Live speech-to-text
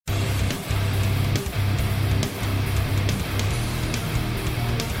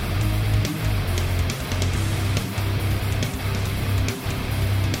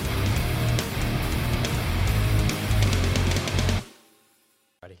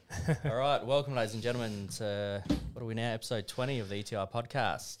All right, welcome, ladies and gentlemen, to what are we now? Episode 20 of the ETI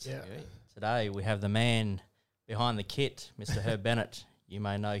podcast. Yeah. Today we have the man behind the kit, Mr. Herb Bennett. You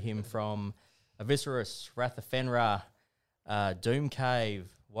may know him from Aviscerus, Wrath of Fenrir, Doomcave,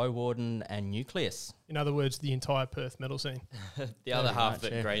 Woewarden, and Nucleust. In other words, the entire Perth metal scene. The other half much,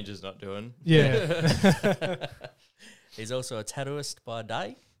 that yeah. Granger's not doing. Yeah. He's also a tattooist by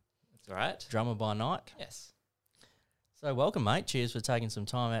day, That's right. drummer by night. Yes. So welcome, mate. Cheers for taking some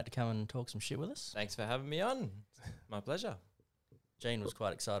time out to come and talk some shit with us. Thanks for having me on. My pleasure. Gene was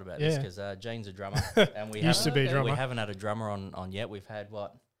quite excited about this Yeah. because Gene's a drummer, and we Used to be a we drummer. haven't had a drummer on yet. We've had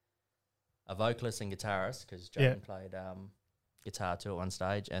a vocalist and guitarist because Jane played guitar too at one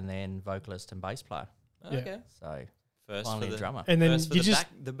stage, and then vocalist and bass player. Yeah. Okay. So First finally for a drummer. And then first for you the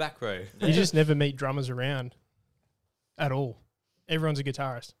just back row. you just never meet drummers around at all. Everyone's a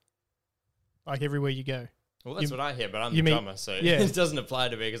guitarist. Like everywhere you go. Well, that's You- what I hear, but I'm you the mean- drummer, so yeah. it doesn't apply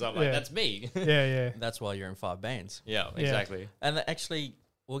to me because I'm like, Yeah. that's me. Yeah. That's why you're in 5 bands. Yeah, Yeah. exactly. And actually,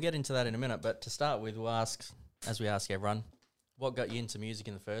 we'll get into that in a minute. But to start with, we'll ask, as we ask everyone, what got you into music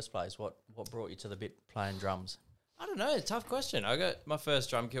in the first place? What brought you to the bit playing drums? I don't know. Tough question. I got my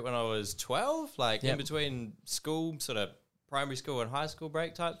first drum kit when I was 12, like Yep. in between school, sort of primary school and high school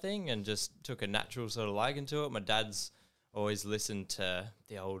break type thing, and just took a natural sort of liking to it. My dad's always listened to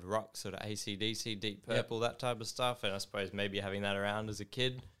the old rock, sort of AC/DC, Deep Purple, that type of stuff. And I suppose maybe having that around as a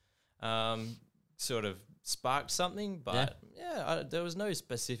kid sort of sparked something. But there was no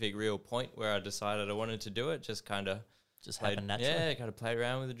specific real point where I decided I wanted to do it. Just kind of Just happened naturally. Yeah, kind of played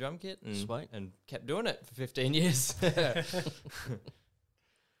around with the drum kit Sweet. and kept doing it for 15 years.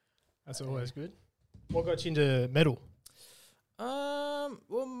 That's always good. What got you into metal?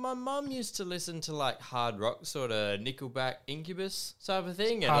 Well, my mum used to listen to like hard rock, sort of Nickelback, Incubus type of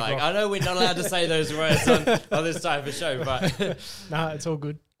thing, and Hard like rock. I know we're not allowed to say those words on this type of show, but Nah, it's all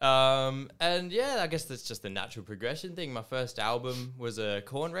good. and yeah, I guess that's just the natural progression thing. My first album was a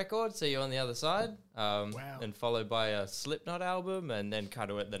Korn record, "See You on the Other Side," Wow. and followed by a Slipknot album, and then kind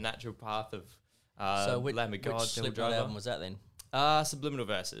of went the natural path of So which Lamb of God, Devil Slipknot Driver. album was that then? Subliminal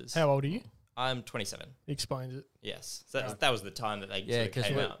Verses. How old are you? I'm 27. Explains it. Yes, so Right. that was the time that they Yeah, sort of because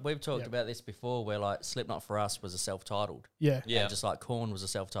came out. we've talked Yeah. about this before where like Slipknot for us was a self-titled. Yeah. Yeah. And just like Korn was a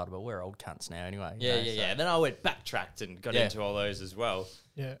self-titled, but we're old cunts now anyway. you Yeah, know, yeah, so- yeah. Then I went backtracked and got Yeah. into all those as well.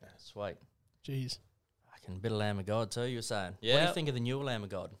 Yeah. Sweet. Jeez. Fucking bit of Lamb of God too, you were saying. What do Yeah. you think of the newer Lamb of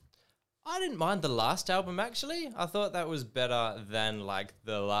God? I didn't mind the last album, actually. I thought that was better than, like,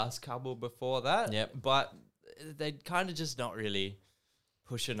 the last couple before that. Yep. But they kind of just not really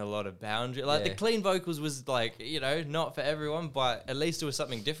pushing a lot of boundary. Like, Yeah. the clean vocals was, like, you know, not for everyone, but at least it was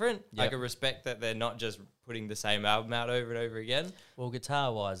something different. I Yep. can respect that they're not just putting the same album out over and over again. Well,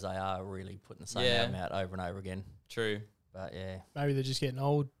 guitar-wise, they are really putting the same Yeah. album out over and over again. True. But yeah. Maybe they're just getting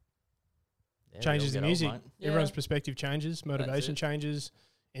old. Yeah, we Changes all the get old, music. mate. Yeah. Everyone's perspective changes. Motivation it. changes.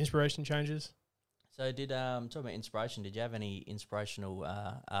 Inspiration changes. So did, talking about inspiration, did you have any inspirational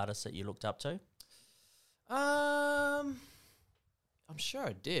artists that you looked up to? I'm sure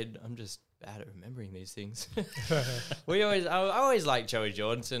I did. I'm just bad at remembering these things. I always liked Joey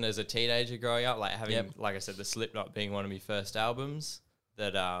Jordison as a teenager growing up, like having, Yep. like I said, the Slipknot being one of my first albums.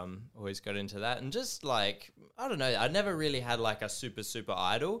 That always got into that, and just like I don't know, I never really had like a super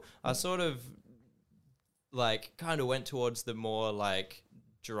idol. I sort of like kind of went towards the more like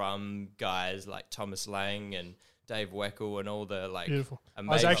drum guys like Thomas Lang and Dave Weckl and all the like. Beautiful. I was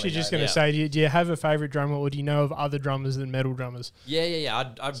amazing actually just going to guys. say, do you have a favourite drummer or do you know of other drummers than metal drummers?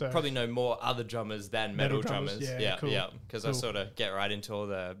 Yeah. I'd So- probably know more other drummers than metal, Metal drummers, drummers. yeah, cool, Yeah. Because I cool. sort of get right into all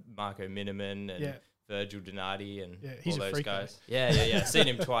the Marco Miniman and Yeah. Virgil Donati and Yeah, he's all a those freak, guys. Yeah. Seen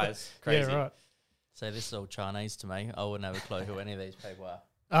him twice. Crazy. Yeah, right. So this is all Chinese to me. I wouldn't have a clue who any of these people are.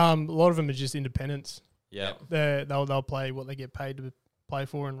 A lot of them are just independents. Yeah. They'll play what they get paid to play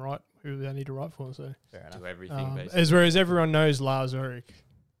for and write who they need to write for. So, Fair enough. Do everything basically. whereas everyone knows Lars Ulrich.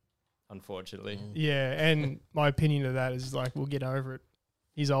 Unfortunately. Mm. Yeah, and my opinion of that is like we'll get over it.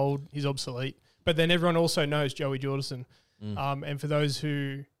 He's old. He's obsolete. But then everyone also knows Joey Jordison. Mm. And for those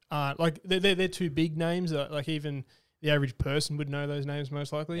who aren't like they're two big names. Like even the average person would know those names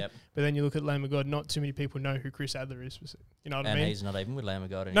most likely. Yep. But then you look at Lamb of God. Not too many people know who Chris Adler is. You know what I And mean? he's not even with Lamb of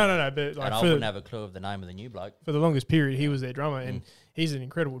God anymore. No. But like And I for, wouldn't have a clue of the name of the new bloke. for the longest period, he was their drummer, and Mm. he's an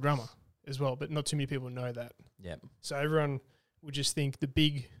incredible drummer as well. But not too many people know that. Yep. So everyone would just think the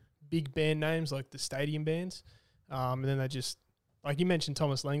big band names, like the stadium bands, and then they just like you mentioned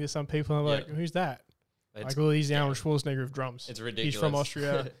Thomas Lang to some people. And I'm like, who's that? It's, Like, well, he's the Arnold Schwarzenegger of drums. it's ridiculous. He's from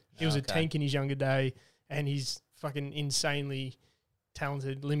Austria. He was a Okay. tank in his younger day, and he's fucking insanely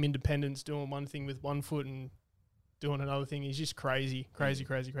talented. Limb independence, doing one thing with one foot and doing another thing. He's just crazy.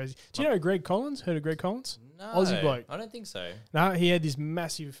 Do you know Greg Collins? Heard of Greg Collins? No, Aussie bloke. I don't think so. No, he had this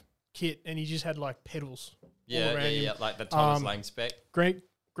massive kit and he just had like pedals all around him. Like the Thomas Lang spec. Greg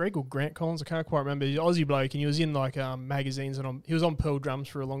or Grant Collins, I can't quite remember. He's an Aussie bloke and he was in like magazines and he was on Pearl Drums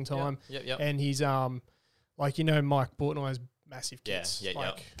for a long time. Yep. And he's like, you know, Mike Bortnoy's massive kits.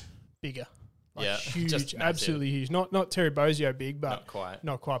 Bigger. Like huge, absolutely huge. Not Terry Bozzio big, but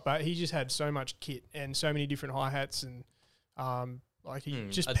not quite. But he just had so much kit and so many different hi-hats and like he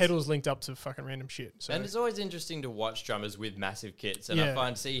just pedals linked up to fucking random shit. So. And it's always interesting to watch drummers with massive kits, and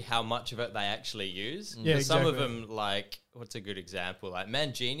I see how much of it they actually use. Yeah, exactly. Some of them, like, what's a good example? Like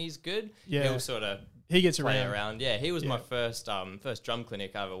Mangini's good. Yeah, he'll sort of he gets play around. Yeah, he was my first drum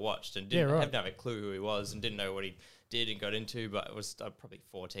clinic I ever watched, and didn't have a clue who he was, and didn't know what he did and got into, but I was probably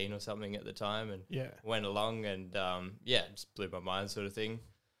 14 or something at the time, and went along and just blew my mind, sort of thing.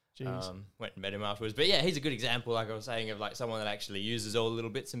 Went and met him afterwards, but he's a good example, like I was saying, of like someone that actually uses all the little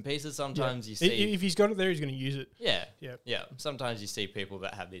bits and pieces. Sometimes you see if he's got it there, he's going to use it. Yeah. Sometimes you see people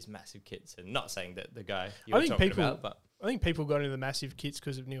that have these massive kits, and not saying that the guy you were talking about, but I think people got into the massive kits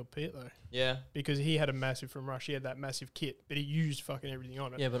because of Neil Peart though. Yeah, because he had a massive from Rush. He had that massive kit, but he used fucking everything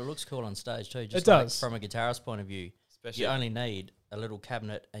on it. Yeah, but it looks cool on stage too. Just it does from a guitarist point of view. Especially you only need a little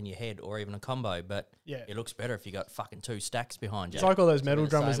cabinet and your head, or even a combo, but it looks better if you got fucking 2 stacks behind you. It's like all those metal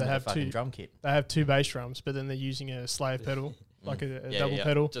drummers that have two drum kit. They have 2 bass drums, but then they're using a slave pedal, like a double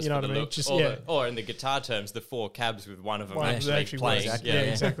pedal. Just you know what I mean? Just or in the guitar terms, the 4 cabs with one of them actually playing.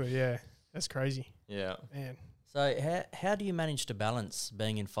 Exactly. Yeah, that's crazy. Yeah, man. So how do you manage to balance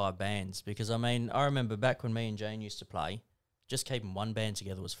being in 5 bands? Because I mean, I remember back when me and Jane used to play, just keeping one band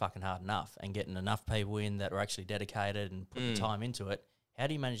together was fucking hard enough, and getting enough people in that were actually dedicated and put the time into it. How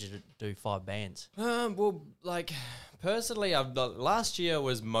do you manage to do 5 bands? Well, like personally, last year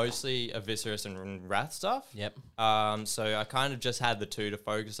was mostly Aviscerus and Wrath stuff. Yep. So I kind of just had the 2 to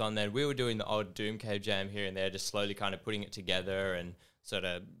focus on. Then we were doing the odd Doomcave jam here and there, just slowly kind of putting it together and sort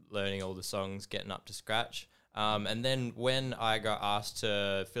of learning all the songs, getting up to scratch. And then when I got asked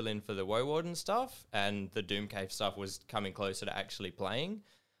to fill in for the Woewarden stuff and the Doomcave stuff was coming closer to actually playing,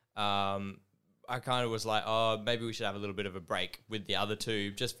 I kind of was like, oh, maybe we should have a little bit of a break with the other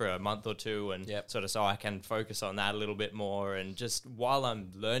 2 just for a month or 2, and sort of so I can focus on that a little bit more. And just while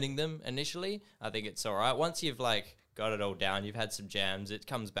I'm learning them initially, I think it's all right. Once you've like got it all down, you've had some jams, it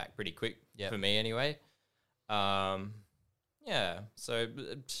comes back pretty quick for me anyway. So I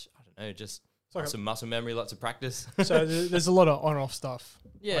don't know, just some muscle memory, lots of practice. So there's a lot of on-off stuff.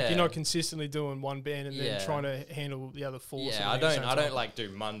 Yeah, like you're not consistently doing one band and then trying to handle the other 4. Yeah, I don't like do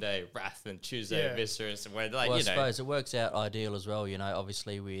Monday Wrath and Tuesday Aviscerus, and like I suppose it works out ideal as well. You know,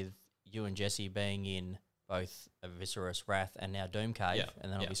 obviously with you and Jesse being in both Aviscerus, Wrath, and now Doomcave,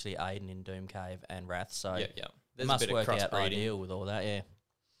 and then obviously Aiden in Doomcave and Wrath. So it must work out ideal with all that.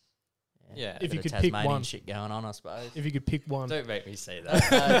 Yeah, if you could Tasmanian pick one shit going on, I suppose. If you could pick one, don't make me say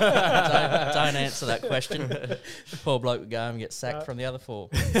that. Don't answer that question. Poor bloke would go home and get sacked from the other 4,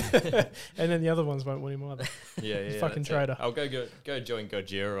 and then the other ones won't want him either. Yeah, fucking traitor. I'll go join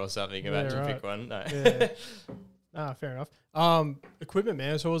Gojira or something. Imagine pick one. No. Fair enough. Equipment,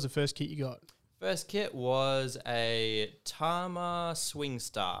 man. So what was the first kit you got? First kit was a Tama Swing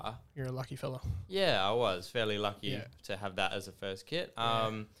Star. You're a lucky fella. Yeah, I was fairly lucky to have that as a first kit.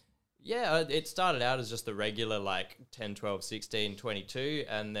 It started out as just the regular like 10, 12, 16, 22,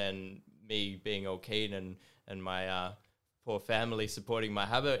 and then me being all keen and my poor family supporting my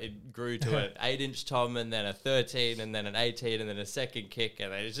habit, it grew to an 8-inch tom, and then a 13, and then an 18, and then a second kick,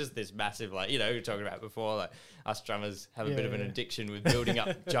 and it's just this massive, like, you know, we were talking about before, like us drummers have a bit of an addiction with building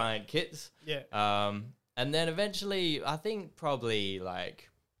up giant kits. And then eventually, I think probably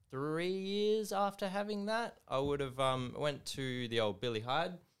like 3 years after having that, I would have went to the old Billy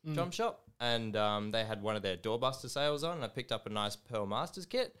Hyde drum shop, and they had one of their doorbuster sales on, and I picked up a nice Pearl Masters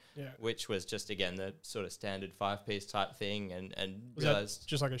kit, which was just, again, the sort of standard 5-piece type thing, and was realized...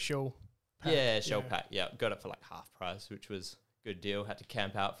 just like a shell pack? Yeah, shell pack, got it for like half price, which was a good deal. Had to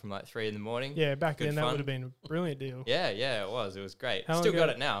camp out from like 3 a.m. Yeah, back then that would have been a brilliant deal. Yeah, it was great. Still got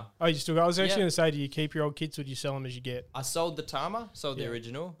it now. Oh, you still got it? I was actually going to say, do you keep your old kits or do you sell them as you get? I sold the Tama, the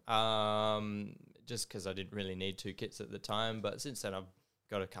original, just because I didn't really need 2 kits at the time, but since then I've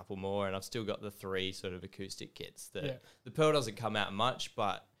got a couple more, and I've still got the 3 sort of acoustic kits. The Pearl doesn't come out much,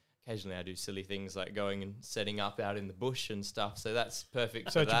 but occasionally I do silly things like going and setting up out in the bush and stuff, so that's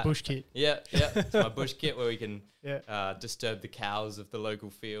perfect. So it's a bush kit. It's my bush kit where we can disturb the cows of the local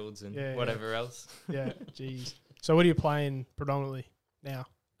fields and whatever else. Jeez. So what are you playing predominantly now?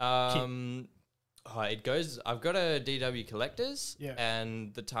 It goes. I've got a DW Collectors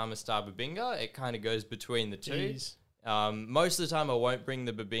and the Tama Star Babinga. It kind of goes between the 2. Most of the time I won't bring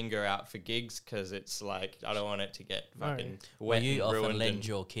the Babinga out for gigs because it's like I don't want it to get fucking wet. You often lend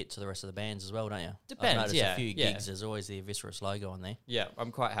your kit to the rest of the bands as well, don't you? Depends. I've noticed a few gigs. There's always the Aviscerus logo on there. Yeah,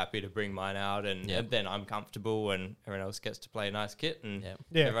 I'm quite happy to bring mine out, and then I'm comfortable, and everyone else gets to play a nice kit, and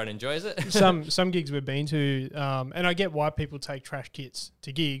everyone enjoys it. Some gigs we've been to, and I get why people take trash kits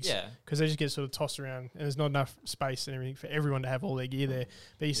to gigs, because they just get sort of tossed around, and there's not enough space and everything for everyone to have all their gear there.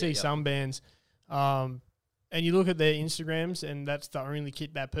 But you see some bands. And you look at their Instagrams, and that's the only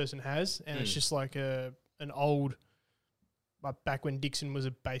kit that person has, and it's just like an old, like back when Dixon was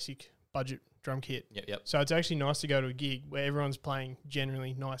a basic budget drum kit. So it's actually nice to go to a gig where everyone's playing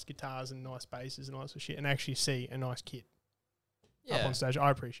generally nice guitars and nice basses and all that sort of shit, and actually see a nice kit up on stage. I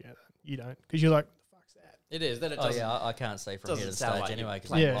appreciate that. You don't, because you're like, what the fuck's that? It is. Then it I can't see from here to the stage anyway.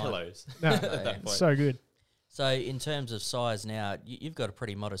 Pillows. No, at that point. So good. So in terms of size now, you've got a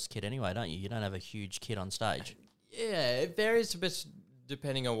pretty modest kit anyway, don't you? You don't have a huge kit on stage. Yeah, it varies a bit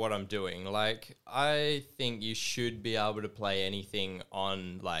depending on what I'm doing. Like, I think you should be able to play anything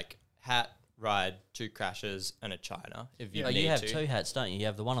on, like, hat, ride, 2 crashes, and a China if you need to. You have 2 hats, don't you? You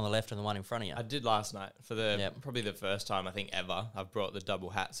have the one on the left and the one in front of you. I did last night for probably the first time, I think, ever. I've brought the double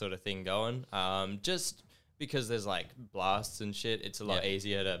hat sort of thing going. Just because there's like blasts and shit, it's a lot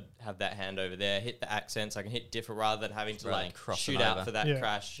easier to have that hand over there, hit the accents. I can hit different rather than having to like shoot out for that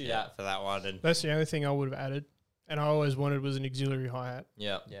crash, shoot out for that one. And that's the only thing I would have added. And I always wanted was an auxiliary hi-hat.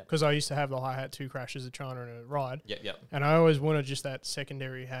 Because I used to have the hi-hat, 2 crashes, a China and a ride. And I always wanted just that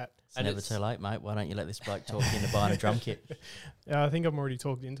secondary hat. It's never too late, mate. Why don't you let this bloke talk you into buying a drum kit? I think I'm already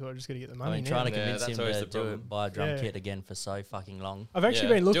talked into it. I just got to get the money. Trying to convince him to buy a drum kit again for so fucking long. I've actually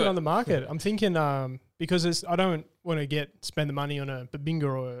been looking on the market. I'm thinking because I don't want to spend the money on a Babinga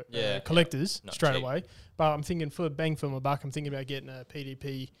or collectors straight away. But I'm thinking for bang for my buck, I'm thinking about getting a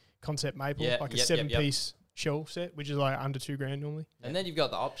PDP concept maple, like a 7-piece shell set, which is like under $2,000 normally. And then you've got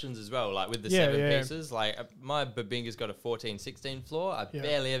the options as well, like with the 7 pieces. Like my Babinga's got a 14-16 floor. I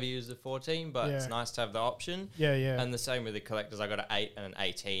barely ever use the 14, but it's nice to have the option. And the same with the collectors. I got an 8 and an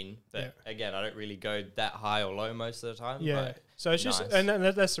 18. That again, I don't really go that high or low most of the time. But so it's just, and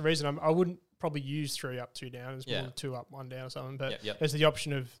that's the reason I wouldn't probably use 3 up, 2 down. It's more 2 up, 1 down or something. But there's the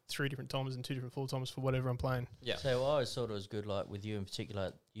option of 3 different toms and 2 different full toms for whatever I'm playing. So I always thought it was good, like with you in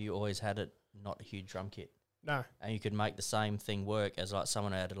particular, you always had it not a huge drum kit. No. And you could make the same thing work as like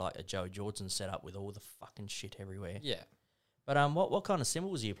someone who had like a Joe Jordan setup with all the fucking shit everywhere. But what kind of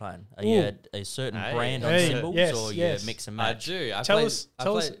cymbals are you playing? Are you a certain brand on cymbals or you mix and match? I do.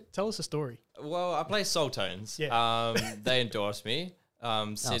 Tell us a story. Well, I play Soul Tones. They endorsed me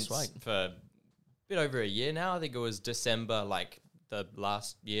since for a bit over a year now. I think it was December, like the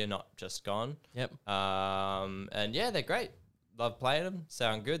last year, not just gone. And yeah, they're great. Love playing them.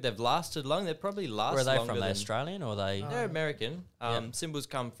 Sound good. They've lasted long. They probably last longer. Where are they from? They Australian or they? They're American. Cymbals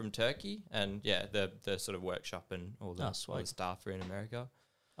come from Turkey, and the sort of workshop and all the staff are in America.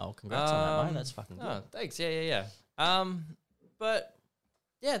 Oh, congrats on that, mate. That's fucking good. Oh, thanks. Yeah. But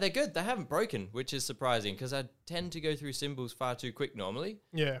yeah, they're good. They haven't broken, which is surprising because I tend to go through cymbals far too quick normally.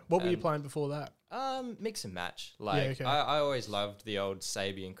 Yeah. What were you playing before that? Mix and match. Like I always loved the old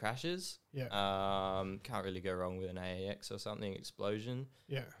Sabian crashes. Can't really go wrong with an AAX or something. Explosion.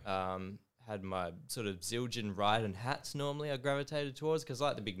 Had my sort of Zildjian ride and hats normally I gravitated towards because I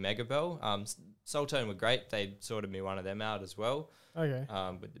like the big Mega Bell. Soultone were great. They sorted me one of them out as well.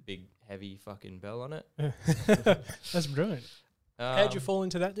 With the big heavy fucking bell on it. That's brilliant. How'd you fall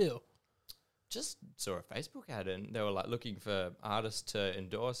into that deal? Just saw a Facebook ad and they were like looking for artists to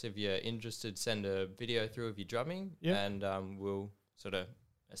endorse. If you're interested, send a video through of your drumming and we'll sort of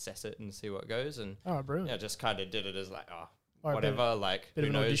assess it and see what goes. And brilliant. Yeah, just kind of did it as like, whatever, like bit who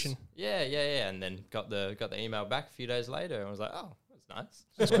of knows? An audition. Yeah. And then got the email back a few days later and I was like, oh, that's nice.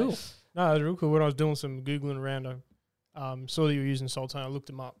 That's cool. No, that's real cool. When I was doing some Googling around, I saw that you were using Soultone. I looked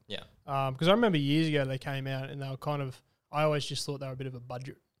them up. Because I remember years ago they came out and they were kind of, I always just thought they were a bit of a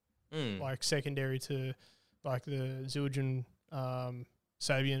budget, like secondary to like the Zildjian,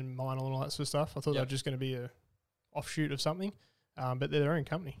 Sabian, Minor and all that sort of stuff. I thought they were just going to be a offshoot of something, but they're their own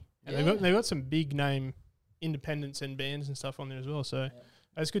company. And they've got some big name independents and bands and stuff on there as well. So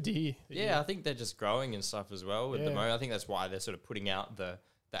that's good to hear. Yeah, I think they're just growing and stuff as well at the moment. I think that's why they're sort of putting out the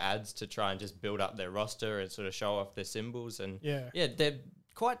ads to try and just build up their roster and sort of show off their cymbals. And they're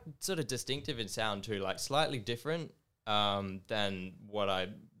quite sort of distinctive in sound too, like slightly different than what I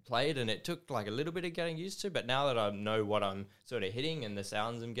played, and it took like a little bit of getting used to, but now that I know what I'm sort of hitting and the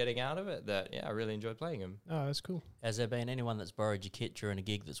sounds I'm getting out of it, I really enjoy playing them. Oh, that's cool. Has there been anyone that's borrowed your kit during a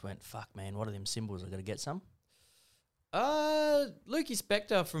gig that's went, fuck man, what are them cymbals? I got to get some? Lukey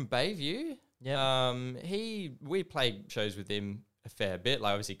Spector from Bayview. Yeah. We played shows with him a fair bit,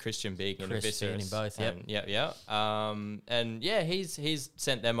 like obviously Christian being in Aviscerus. Both, and he's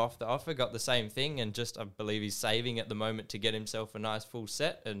sent them off the offer, got the same thing, and just I believe he's saving at the moment to get himself a nice full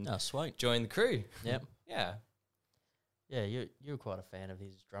set and sweet. join the crew. Yep. Yeah. Yeah, you were quite a fan of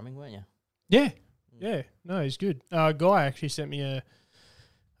his drumming, weren't you? Yeah. Yeah. No, he's good. Guy actually sent me a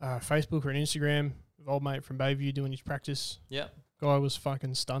Facebook or an Instagram of old mate from Bayview doing his practice. Yeah. Guy was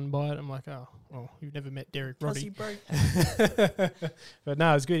fucking stunned by it. I'm like, oh, well, you've never met Derek Roddy. But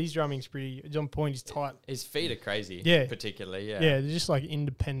no, it's good. His drumming's he's on point. He's tight. His feet are crazy. Yeah. Particularly, yeah. Yeah, they're just like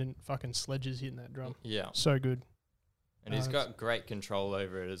independent fucking sledges hitting that drum. Yeah. So good. And he's got great control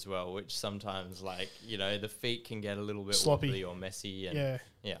over it as well, which sometimes, like, you know, the feet can get a little bit sloppy wobbly or messy. And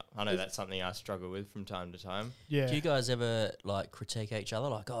yeah, I know that's something I struggle with from time to time. Yeah. Do you guys ever, like, critique each other?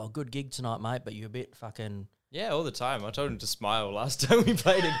 Like, oh, good gig tonight, mate, but you're a bit fucking... Yeah, all the time. I told him to smile last time we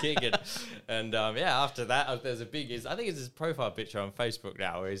played a gig. And after that, there's a big... I think it's his profile picture on Facebook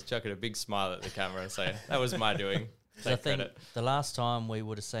now where he's chucking a big smile at the camera and saying, that was my doing. I think the last time we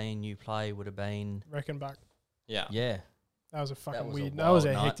would have seen you play would have been... Reichenbach. Yeah. Yeah. That was a fucking weird... That was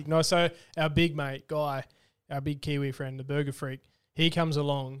a hectic night. So our big mate, Guy, our big Kiwi friend, the Burger Freak, he comes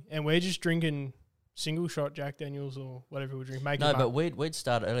along and we're just drinking... single shot Jack Daniels or whatever we drink. But we'd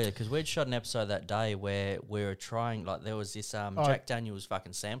started earlier because we'd shot an episode that day where we were trying, like there was this Jack Daniels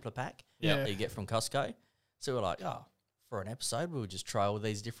fucking sampler pack that you get from Costco. So we're like, oh, for an episode we'll just try all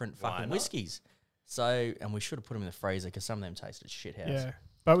these different fucking whiskies. So, and we should have put them in the freezer because some of them tasted shit house. Yeah,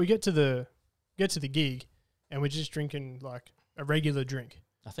 but we get to the gig and we're just drinking like a regular drink.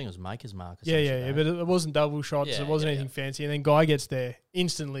 I think it was Maker's Mark. Or yeah, but it wasn't double shots. It wasn't anything fancy. And then Guy gets there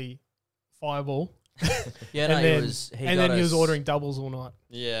instantly, fireball. He was ordering doubles all night.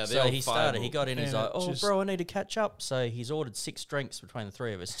 Yeah, so he started. He got in. He's like, "Oh, bro, I need to catch up." So he's ordered 6 drinks between the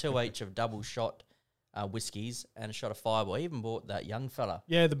 3 of us, 2 each of double shot whiskies and a shot of Fireball. He even bought that young fella.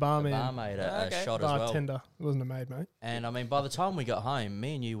 Yeah, the barmaid. A shot as well. Bartender. It wasn't a maid, mate. And I mean, by the time we got home,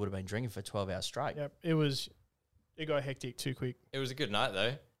 me and you would have been drinking for 12 hours straight. Yep, it got hectic too quick. It was a good night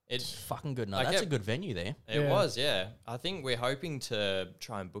though. It's fucking good night. That's a good venue there. It was, yeah. I think we're hoping to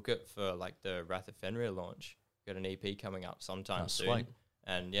try and book it for like the Wrath of Fenrir launch. Got an EP coming up sometime soon. Sweet.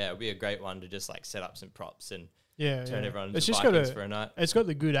 And yeah, it'll be a great one to just like set up some props and turn everyone into Vikings for a night. It's got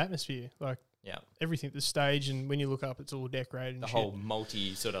the good atmosphere. Like everything, the stage, and when you look up, it's all decorated and the shit. whole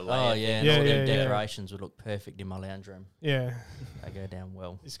multi sort of layer. Oh yeah, and all the decorations would look perfect in my lounge room. Yeah. They go down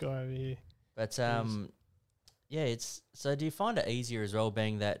well. This guy over here. But it's so do you find it easier as well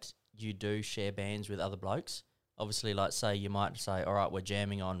being that you do share bands with other blokes? Obviously, like say you might say, all right, we're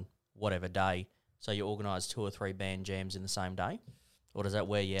jamming on whatever day, so you organise 2 or 3 band jams in the same day, or does that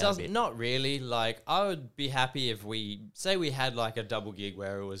wear you out a bit? Not really. Like I would be happy if we had like a double gig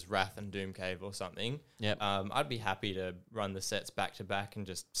where it was Wrath and Doomcave or something. Yep. I'd be happy to run the sets back to back and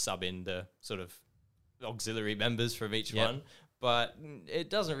just sub in the sort of auxiliary members from each one. But it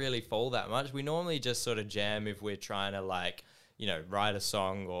doesn't really fall that much. We normally just sort of jam if we're trying to like, you know, write a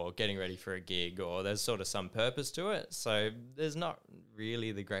song or getting ready for a gig, or there's sort of some purpose to it. So there's not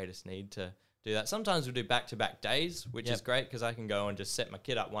really the greatest need to do that. Sometimes we'll do back-to-back days, which is great because I can go and just set my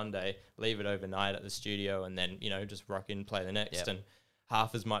kit up one day, leave it overnight at the studio, and then, you know, just rock in, play the next. And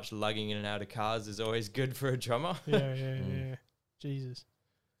half as much lugging in and out of cars is always good for a drummer. Yeah. Jesus.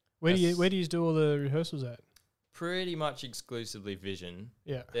 Where do you do all the rehearsals at? Pretty much exclusively Vision.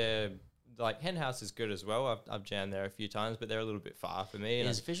 Yeah. They're like Hen House is good as well. I've jammed there a few times, but they're a little bit far for me.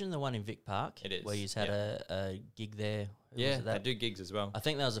 Is Vision the one in Vic Park? It is. Where you had a gig there? They do gigs as well. I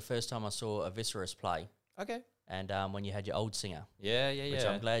think that was the first time I saw Aviscerus play. Okay. And when you had your old singer. Yeah. Which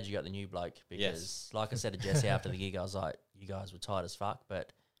I'm glad you got the new bloke because, like I said to Jesse after the gig, I was like, you guys were tight as fuck,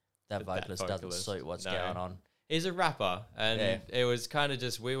 but that vocalist doesn't suit what's going on. He's a rapper, and it was kind of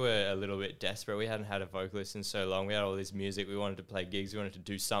just, we were a little bit desperate. We hadn't had a vocalist in so long. We had all this music. We wanted to play gigs. We wanted to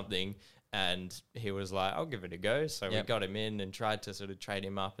do something. And he was like, I'll give it a go. So we got him in and tried to sort of trade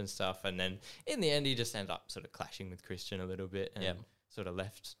him up and stuff. And then in the end, he just ended up sort of clashing with Christian a little bit and sort of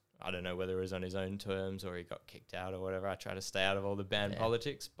left. I don't know whether it was on his own terms or he got kicked out or whatever. I try to stay out of all the band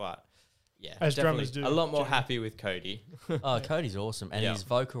politics, but as drummers do, a lot more happy with Cody. Cody's awesome. And his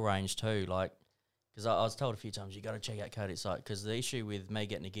vocal range too, like, because I was told a few times, you got to check out Cody's site, because the issue with me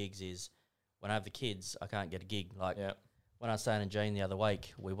getting the gigs is when I have the kids, I can't get a gig. Like, when I was saying to Gene the other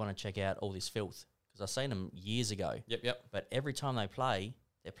week, we want to check out All This Filth, because I've seen them years ago. Yep. But every time they play,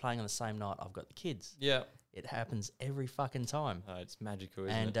 they're playing on the same night I've got the kids. Yeah. It happens every fucking time. Oh, it's magical,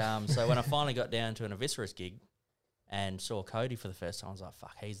 isn't it? And so when I finally got down to an Aviscerus gig and saw Cody for the first time, I was like,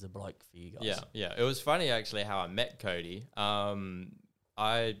 fuck, he's the bloke for you guys. Yeah. It was funny, actually, how I met Cody.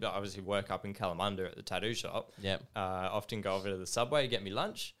 I obviously work up in Kalamunda at the tattoo shop. Yep. Often go over to the Subway to get me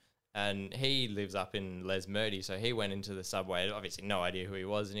lunch. And he lives up in Les Murdy, so he went into the Subway. Obviously, no idea who he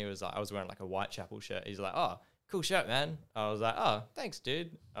was, and he was like, I was wearing like a Whitechapel shirt. He's like, "Oh, cool shirt, man." I was like, "Oh, thanks,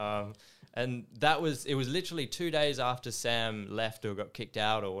 dude." And it was literally 2 days after Sam left or got kicked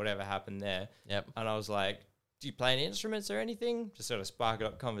out or whatever happened there. Yep. And I was like, "Do you play any instruments or anything?" Just sort of spark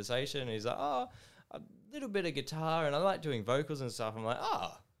up conversation. And he's like, "Oh, a little bit of guitar, and I like doing vocals and stuff." I'm like,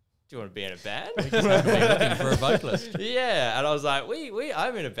 "Oh, do you want to be in a band?" We just happened to be looking for a vocalist. Yeah, and I was like,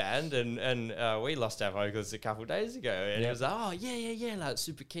 I'm in a band, and we lost our vocalist a couple of days ago, and he was like, "Oh yeah, like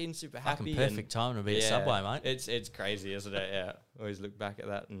super keen, super happy." Perfect time to be at Subway, mate. It's crazy, isn't it? Yeah, always look back at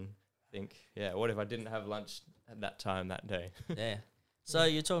that and think, yeah, what if I didn't have lunch at that time that day? Yeah. So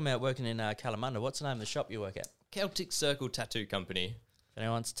you're talking about working in Kalamunda. What's the name of the shop you work at? Celtic Circle Tattoo Company. If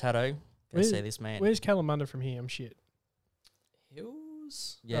anyone's tattoo, go see this man. Where's Kalamunda from here? I'm shit.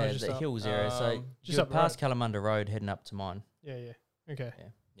 Hills? Yeah, the Hills area. So just up past Kalamunda Road, heading up to mine. Yeah. Okay.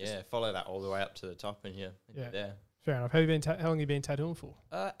 Yeah, follow that all the way up to the top and you're there. Fair enough. Have you been? How long have you been tattooing for?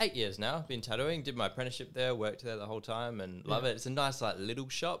 8 years now. Been tattooing. Did my apprenticeship there. Worked there the whole time and love it. It's a nice like little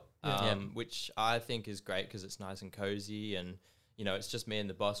shop, which I think is great because it's nice and cozy and it's just me and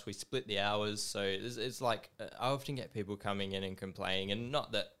the boss. We split the hours, so it's like I often get people coming in and complaining, and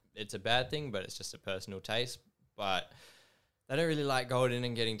not that it's a bad thing, but it's just a personal taste. But they don't really like going in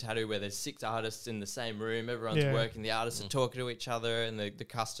and getting tattooed where there's 6 artists in the same room. Everyone's working. The artists are talking to each other, and the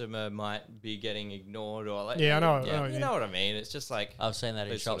customer might be getting ignored or like. Yeah, I know. You know what I mean? It's just like I've seen that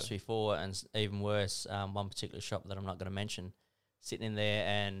in shops before, and even worse. One particular shop that I'm not going to mention, sitting in there,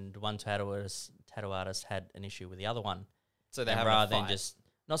 and one tattoo artist had an issue with the other one. So they have rather than just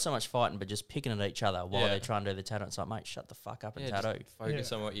not so much fighting, but just picking at each other while they're trying to do the tattoo. It's like, mate, shut the fuck up and tattoo.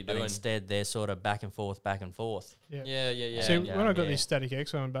 Focus on what you're but doing. Instead, they're sort of back and forth. Yeah. See, when I got this Static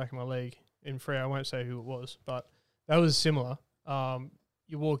X on the back of my leg in Freo, I won't say who it was, but that was similar.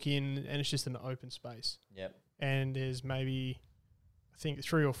 You walk in and it's just an open space. Yep. And there's maybe, I think,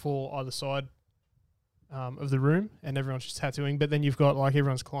 3 or 4 either side of the room, and everyone's just tattooing. But then you've got like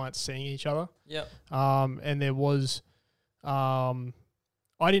everyone's clients seeing each other. Yep. And there was,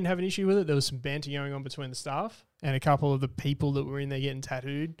 I didn't have an issue with it. There was some banter going on between the staff, and a couple of the people that were in there getting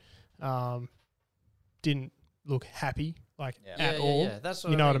tattooed didn't look happy at all. Yeah. That's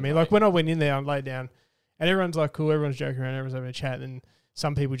what you know what I mean? Like when I went in there, I laid down, and everyone's like cool, everyone's joking around, everyone's having a chat, and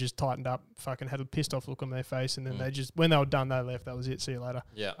some people just tightened up, fucking had a pissed off look on their face, and then they just, when they were done, they left. That was it. See you later.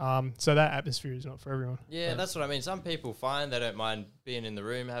 Yeah. So that atmosphere is not for everyone. Yeah, that's what I mean. Some people find they don't mind being in the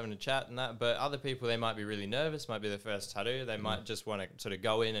room, having a chat and that, but other people, they might be really nervous, might be their first tattoo. They might just want to sort of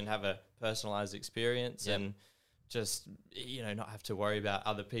go in and have a personalized experience and just, not have to worry about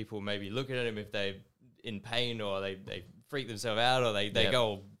other people maybe looking at them if they're in pain or they freak themselves out or they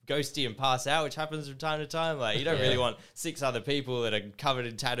go ghosty and pass out, which happens from time to time. Like you don't really want 6 other people that are covered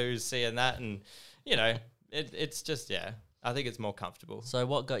in tattoos seeing that, and it's just I think it's more comfortable. So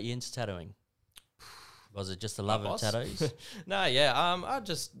what got you into tattooing? Was it just the love of tattoos? No, I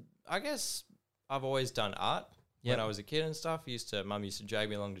guess I've always done art when I was a kid and stuff. Mum used to drag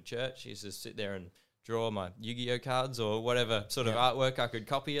me along to church. She used to sit there and draw my Yu-Gi-Oh cards or whatever sort of artwork I could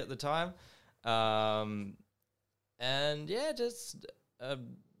copy at the time.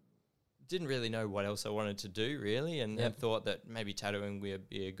 Didn't really know what else I wanted to do really, and thought that maybe tattooing would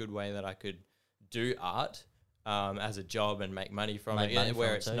be a good way that I could do art as a job and make money from it,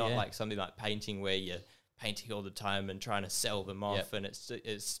 where it's not like something like painting where you're painting all the time and trying to sell them off, and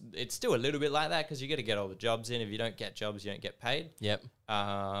it's still a little bit like that because you got to get all the jobs in. If you don't get jobs, you don't get paid.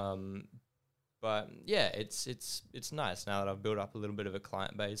 But yeah, it's nice now that I've built up a little bit of a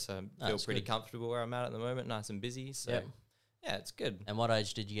client base. I feel pretty comfortable where I'm at the moment, nice and busy. So yeah, it's good. And what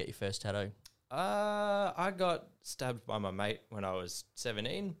age did you get your first tattoo? I got stabbed by my mate when I was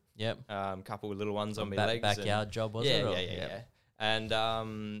 17. Couple of little ones on my legs. Backyard job, was it? Yeah.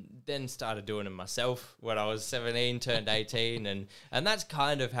 And then started doing them myself when I was 17, turned 18. And that's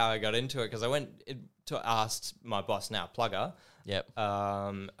kind of how I got into it, because I went to asked my boss now, Plugger,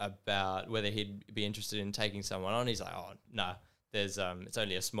 about whether he'd be interested in taking someone on. He's like, oh, no, there's it's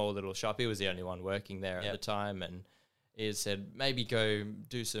only a small little shop. He was the only one working there at the time. And he said, maybe go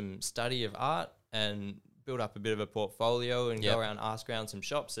do some study of art and build up a bit of a portfolio and go around, ask around some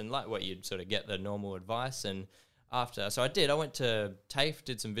shops, and like what you'd sort of get the normal advice. And so I went to TAFE,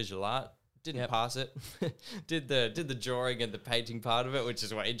 did some visual art, didn't pass it, did the drawing and the painting part of it, which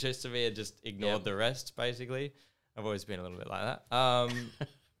is what interested me, and just ignored the rest, basically. I've always been a little bit like that.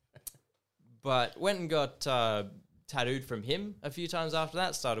 But went and got tattooed from him a few times after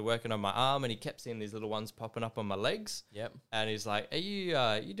that. Started working on my arm, and he kept seeing these little ones popping up on my legs. Yep. And he's like, "Are you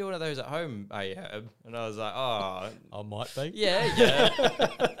doing one of those at home?" I am. And I was like, "Oh, I might be." Yeah.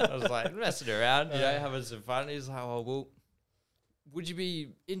 I was like messing around, having some fun. He's like, "Oh, well, would you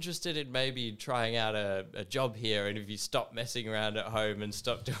be interested in maybe trying out a job here? And if you stop messing around at home and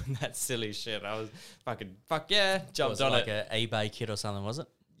stop doing that silly shit," I was fuck yeah, jumped on like an eBay kit or something, was it?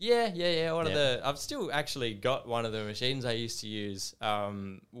 Yeah. I've still actually got one of the machines I used to use,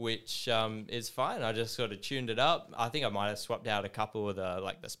 which is fine. I just sort of tuned it up. I think I might have swapped out a couple of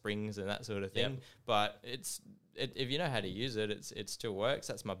the springs and that sort of thing. Yep. But if you know how to use it, it still works.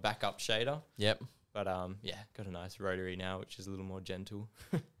 That's my backup shader. Yep. But got a nice rotary now, which is a little more gentle.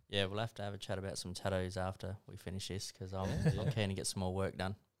 Yeah, we'll have to have a chat about some tattoos after we finish this, because I'm keen to get some more work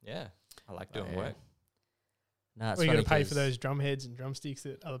done. Yeah, I like doing work. No, you're going to pay for those drum heads and drumsticks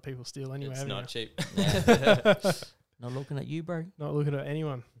that other people steal anyway. It's not cheap. Not looking at you, bro. Not looking at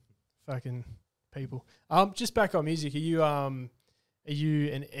anyone. Fucking people. Just back on music. Are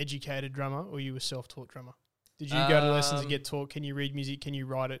you an educated drummer, or are you a self-taught drummer? Did you go to lessons and get taught? Can you read music? Can you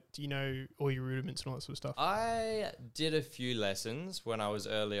write it? Do you know all your rudiments and all that sort of stuff? I did a few lessons when I was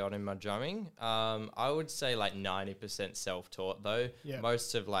early on in my drumming. I would say like 90% self-taught though. Yeah.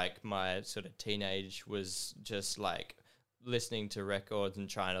 Most of like my sort of teenage was just like listening to records and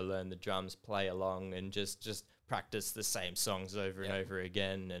trying to learn the drums, play along, and just practice the same songs over and over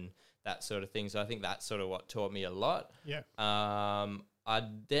again and that sort of thing. So I think that's sort of what taught me a lot. Yeah. I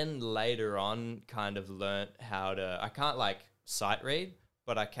then later on kind of learnt how to, I can't like sight read,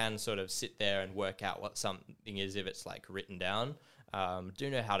 but I can sort of sit there and work out what something is if it's like written down.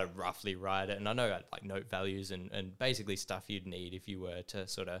 Do know how to roughly write it, and I know like note values and basically stuff you'd need if you were to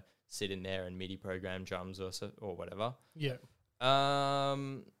sort of sit in there and MIDI program drums or whatever. Yeah.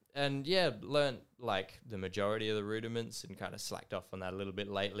 And learnt like the majority of the rudiments and kind of slacked off on that a little bit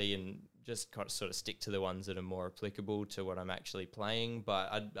lately, and just kind of sort of stick to the ones that are more applicable to what I'm actually playing.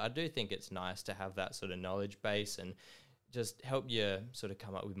 But I do think it's nice to have that sort of knowledge base and just help you sort of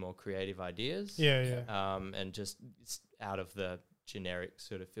come up with more creative ideas. Yeah. And just out of the generic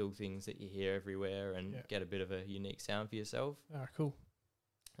sort of fill things that you hear everywhere and get a bit of a unique sound for yourself. Ah, cool.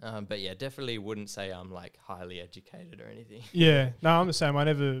 But yeah, definitely wouldn't say I'm like highly educated or anything. Yeah, no, I'm the same. I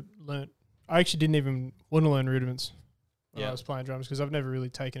never learnt. I actually didn't even want to learn rudiments when I was playing drums, because I've never really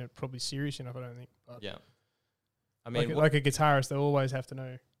taken it probably serious enough, I don't think. But I mean, like a guitarist, they always have to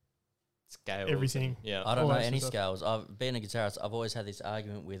know scales, everything. I don't know any scales. I've been a guitarist. I've always had this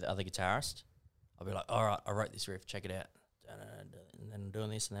argument with other guitarists. I'll be like, all right, I wrote this riff, check it out. And then I'm doing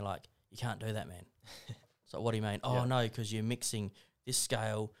this, and they're like, you can't do that, man. So what do you mean? Oh, no, because you're mixing this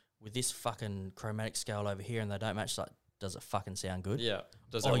scale with this fucking chromatic scale over here, and they don't match. Like, does it fucking sound good? Yeah.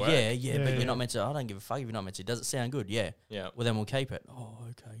 Does it work? Yeah, but you're not meant to. I don't give a fuck if you're not meant to. Does it sound good? Yeah. Yeah. Well, then we'll keep it. Oh,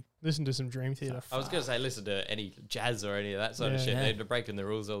 okay. Listen to some Dream Theater. I was going to say listen to any jazz or any of that sort of shit. They're breaking the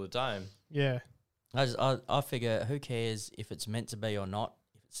rules all the time. Yeah. I figure, who cares if it's meant to be or not?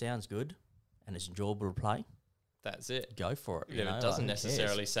 If it sounds good and it's enjoyable to play, that's it. Go for it. If it doesn't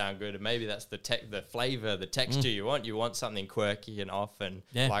necessarily sound good, and maybe that's the flavor, the texture you want. You want something quirky and off, and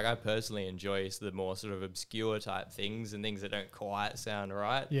like I personally enjoy the more sort of obscure type things and things that don't quite sound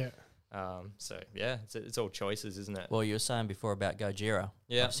right. Yeah. So yeah, it's all choices, isn't it? Well, you were saying before about Gojira.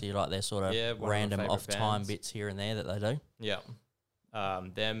 Yeah. Obviously, you like their sort of random off-time bits here and there that they do. Yeah.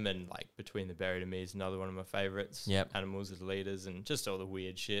 Them and like Between the Buried and Me is another one of my favorites. Yep. Animals as Leaders and just all the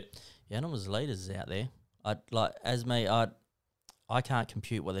weird shit. Yeah, Animals as Leaders is out there. I can't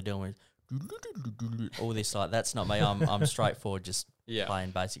compute what they're doing with all this. Like, that's not me. I'm straightforward, just playing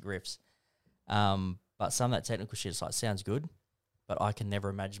basic riffs. But some of that technical shit, it's like, sounds good, but I can never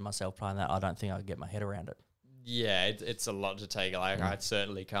imagine myself playing that. I don't think I could get my head around it. Yeah, it's a lot to take. Like, I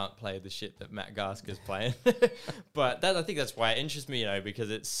certainly can't play the shit that Matt Gasker's playing. But I think that's why it interests me,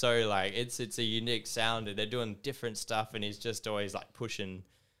 because it's so like it's a unique sound, and they're doing different stuff, and he's just always like pushing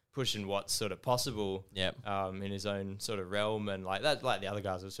what's sort of possible in his own sort of realm. And like that, like the other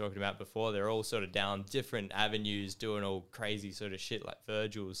guys I was talking about before, they're all sort of down different avenues doing all crazy sort of shit. Like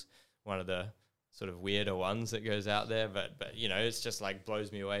Virgil's one of the sort of weirder ones that goes out there, but it's just like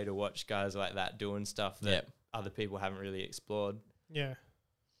blows me away to watch guys like that doing stuff that other people haven't really explored. Yeah. And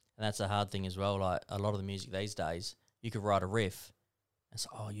that's the hard thing as well. Like, a lot of the music these days, you could write a riff and it's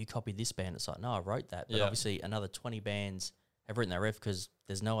like, oh, you copied this band. It's like, no, I wrote that. But obviously another 20 bands have written that riff because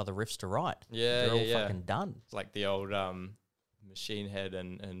there's no other riffs to write. Yeah, they're all fucking done. It's like the old Machine Head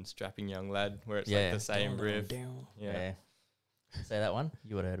and Strapping Young Lad, where it's like the same riff. Yeah. Say that one?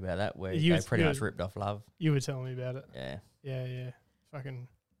 You would have heard about that, where they pretty much ripped off Love. You were telling me about it. Yeah. Yeah. Fucking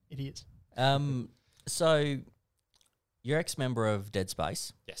idiots. So you're ex-member of Dead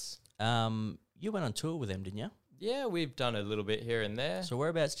Space. Yes. You went on tour with them, didn't you? Yeah, we've done a little bit here and there. So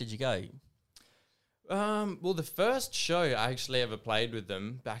whereabouts did you go? Well, the first show I actually ever played with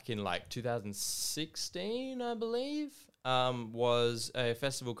them back in like 2016, I believe, was a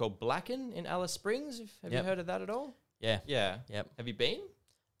festival called Blacken in Alice Springs. Have you heard of that at all? Yeah. Yeah. Yep. Have you been?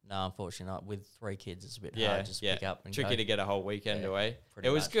 No, unfortunately not. With 3 kids, it's a bit hard to pick up and tricky go. to get a whole weekend away. It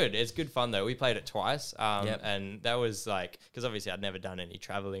was much. good. It's good fun though. We played it twice, and that was like, because obviously I'd never done any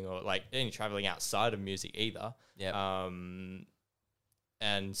traveling or like any traveling outside of music either. Yeah.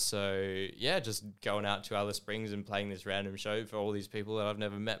 And so just going out to Alice Springs and playing this random show for all these people that I've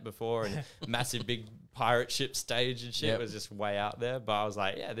never met before, and massive big pirate ship stage and shit was just way out there. But I was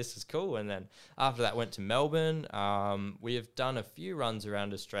like, yeah, this is cool. And then after that, went to Melbourne. We have done a few runs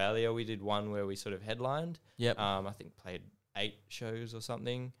around Australia. We did one where we sort of headlined. Yep. I think played 8 shows or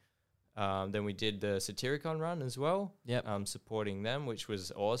something. Then we did the Satyricon run as well. Yep. Supporting them, which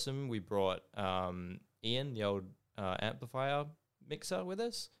was awesome. We brought Ian, the old amplifier mixer, with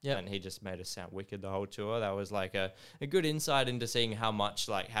us, and he just made us sound wicked the whole tour. That was like a good insight into seeing how much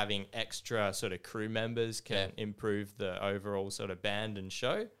like having extra sort of crew members can improve the overall sort of band and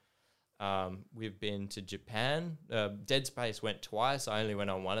show. We've been to Japan. Dead Space went twice. I only went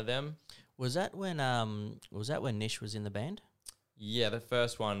on one of them. Was that when Nish was in the band? Yeah, the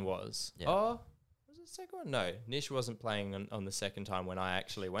first one was. Yeah. Oh, was it the second one? No, Nish wasn't playing on the second time when I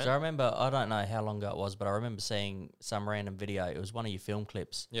actually went. So I remember, I don't know how long ago it was, but I remember seeing some random video. It was one of your film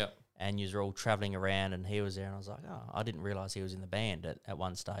clips. Yeah. And you were all travelling around and he was there and I was like, oh, I didn't realise he was in the band at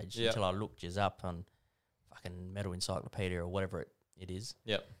one stage until I looked yous up on fucking Metal Encyclopedia or whatever it is.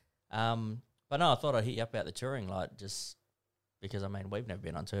 Yep. But no, I thought I'd hit you up about the touring, like just because, I mean, we've never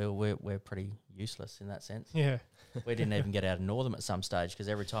been on tour. We're pretty useless in that sense. Yeah. We didn't even get out of Northam at some stage because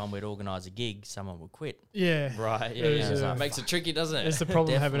every time we'd organise a gig, someone would quit. Yeah. Right. Yeah. It was, It makes it tricky, doesn't it? It's the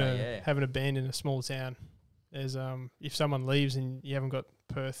problem having Definitely, a band in a small town. There's if someone leaves and you haven't got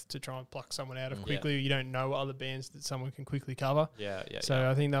Perth to try and pluck someone out of quickly, you don't know other bands that someone can quickly cover. Yeah. So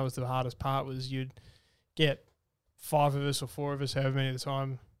I think that was the hardest part, was you'd get 5 of us or 4 of us, however many at the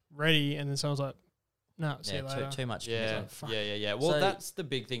time, ready, and then someone's like, no, see you later. Too much. Yeah. Well, that's the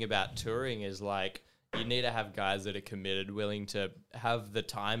big thing about touring is like, you need to have guys that are committed, willing to have the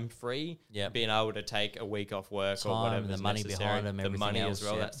time free, being able to take a week off work or whatever, the money behind them, the money else, as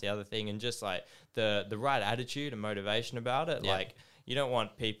well. That's the other thing, and just like the right attitude and motivation about it. Like, you don't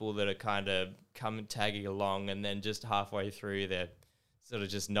want people that are kind of tagging along and then just halfway through they're sort of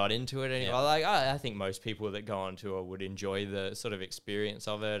just not into it anymore. Like I think most people that go on tour would enjoy the sort of experience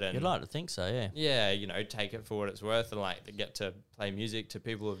of it, and you'd like to think so, take it for what it's worth, and like to get to play music to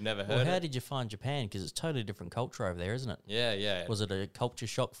people who've never heard it. How did you find Japan? Because it's totally different culture over there, isn't it? Yeah. Was it a culture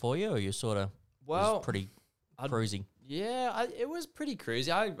shock for you, or you sort of was pretty cruisy? Yeah, it was pretty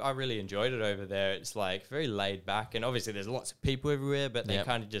cruisy. I really enjoyed it over there. It's like very laid back, and obviously there's lots of people everywhere, but they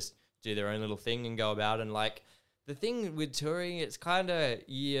kind of just do their own little thing and go about. And like the thing with touring, it's kind of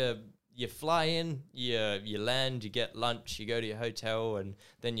you fly in, you land, you get lunch, you go to your hotel, and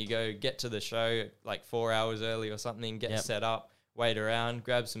then you go get to the show like 4 hours early or something, get set up, wait around,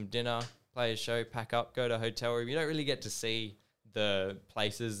 grab some dinner, play a show, pack up, go to a hotel room. You don't really get to see the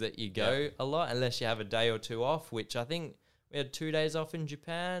places that you go a lot unless you have a day or 2 off, which I think we had 2 days off in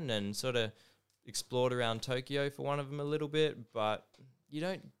Japan and sort of explored around Tokyo for one of them a little bit, but you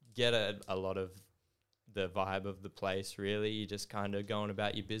don't get a lot of the vibe of the place, really. You're just kind of going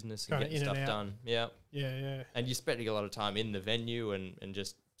about your business and getting stuff done. Yeah. And you're spending a lot of time in the venue and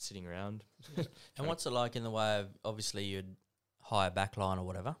just sitting around. And what's it like in the way of, obviously you'd hire backline or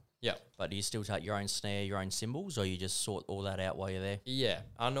whatever? Yeah. But do you still take your own snare, your own cymbals, or you just sort all that out while you're there? Yeah.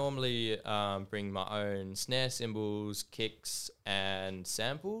 I normally bring my own snare, cymbals, kicks, and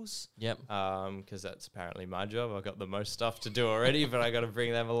samples. Yep. Because that's apparently my job. I've got the most stuff to do already, but I got to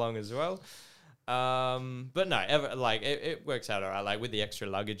bring them along as well. But no, it works out all right. Like with the extra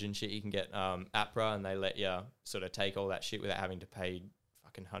luggage and shit, you can get APRA, and they let you sort of take all that shit without having to pay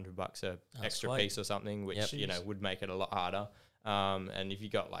fucking $100 a extra piece or something, which would make it a lot harder. And if you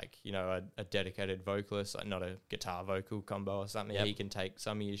got like, a dedicated vocalist, like not a guitar vocal combo or something, he can take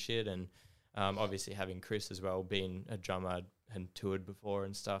some of your shit. And obviously having Chris as well, being a drummer and toured before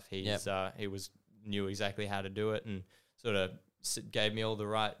and stuff, he knew exactly how to do it and sort of gave me all the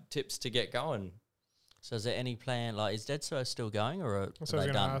right tips to get going. So is there any plan, like is Dead Space still going, or that's what I was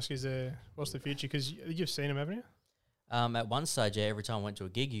going to ask, what's the future? Because you've seen them, haven't you? At one stage, every time I went to a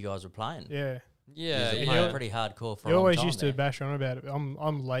gig, you guys were playing. Yeah. You're pretty hardcore for a long time. You always used to bash on about it.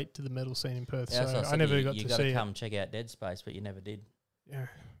 I'm late to the metal scene in Perth, so I never got to see it. You got to come check out Dead Space, but you never did. Yeah.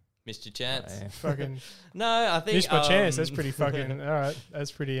 Missed your chance. Yeah. Fucking no, I think missed my chance. That's pretty fucking all right.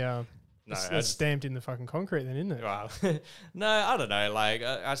 That's pretty. No, that's stamped in the fucking concrete, then, isn't it? Wow. No, I don't know. Like,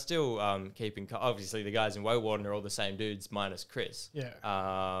 I still keep in. Obviously, the guys in Woewarden are all the same dudes, minus Chris. Yeah.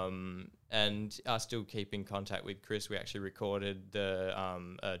 And I still keep in contact with Chris. We actually recorded the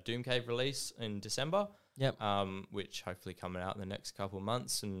Doomcave release in December. Yep. Which hopefully coming out in the next couple of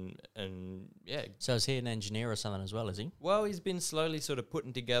months, and yeah. So is he an engineer or something as well? Is he? Well, he's been slowly sort of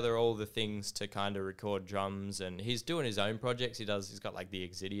putting together all the things to kind of record drums, and he's doing his own projects. He's got like the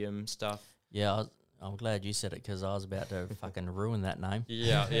Exidium stuff. Yeah, I'm glad you said it because I was about to fucking ruin that name.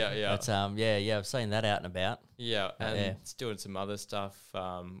 Yeah. But yeah, I've seen that out and about. Yeah, and he's doing some other stuff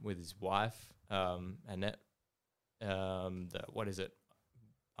with his wife, Annette. What is it?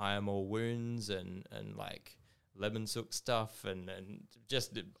 I Am All Wounds and like lemon sook stuff and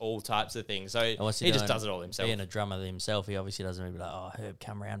just all types of things. So he just does it all himself. Being a drummer himself, he obviously doesn't really be like, oh, Herb,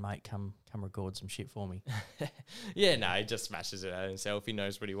 come around, mate, come record some shit for me. Yeah, no, he just smashes it out himself. He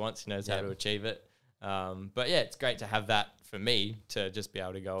knows what he wants. He knows how to achieve it. But yeah, it's great to have that for me to just be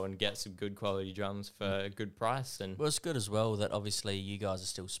able to go and get some good quality drums for a good price. And well, it's good as well that obviously you guys are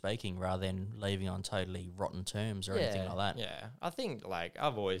still speaking rather than leaving on totally rotten terms or anything like that. Yeah, I think like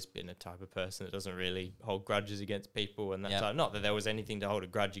I've always been a type of person that doesn't really hold grudges against people and that type. Not that there was anything to hold a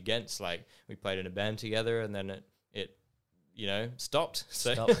grudge against. Like we played in a band together and then it stopped.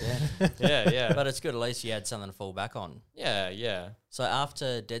 So yeah. But it's good at least you had something to fall back on. Yeah. So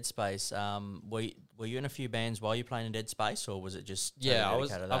after Dead Space, were you in a few bands while you playing in Dead Space, or was it just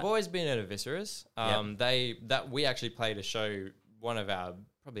I've always been at Aviscerus. We actually played a show, one of our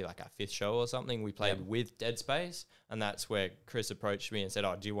probably like our fifth show or something. We played with Dead Space, and that's where Chris approached me and said,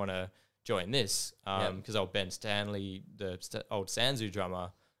 "Oh, do you want to join this?" Because old Ben Stanley, the old Sansu drummer,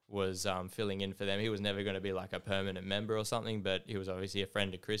 was filling in for them. He was never going to be like a permanent member or something, but he was obviously a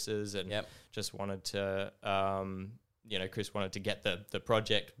friend of Chris's and just wanted to, Chris wanted to get the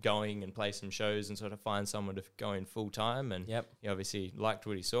project going and play some shows and sort of find someone to go in full time. And he obviously liked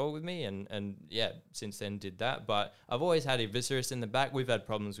what he saw with me and since then did that. But I've always had Aviscerus in the back. We've had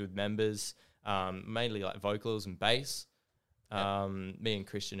problems with members, mainly like vocals and bass. Me and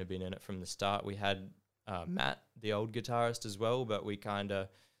Christian have been in it from the start. We had Matt, the old guitarist as well, but we kind of,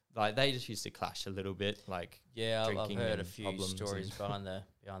 like they just used to clash a little bit, like I've heard a few stories behind the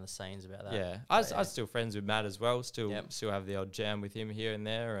scenes about that. Yeah, I was still friends with Matt as well. Still have the odd jam with him here and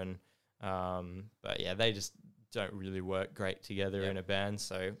there, and but yeah, they just don't really work great together in a band.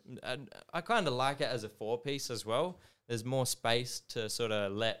 So and I kind of like it as a 4-piece as well. There's more space to sort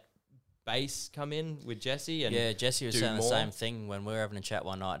of let bass come in with Jesse. And Jesse was saying the same thing when we were having a chat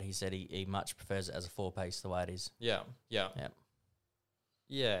one night. He said he much prefers it as a 4-piece the way it is. Yeah,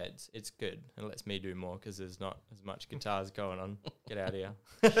 it's good. And lets me do more because there's not as much guitars going on. Get out of here.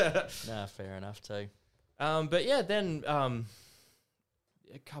 No, fair enough too. But yeah, then a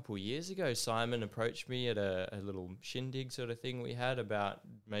couple years ago, Simon approached me at a little shindig sort of thing we had about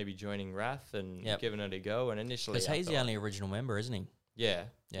maybe joining Wrath and giving it a go. And initially, because he's the only original member, isn't he? Yeah,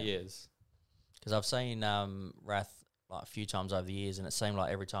 he is. Because I've seen Wrath like a few times over the years, and it seemed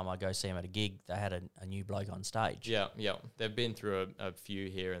like every time I go see him at a gig, they had a new bloke on stage. Yeah. They've been through a few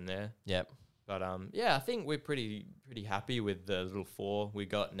here and there. Yep. But I think we're pretty happy with the little 4 we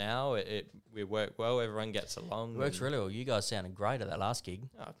got now. We work well. Everyone gets along. It works really well. You guys sounded great at that last gig.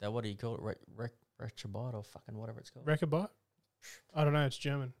 What do you call it? Retrobite or fucking whatever it's called. Retrobite? I don't know. It's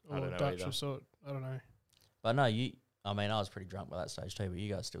German or I don't know Dutch either. or sort. I don't know. But no, I was pretty drunk by that stage too, but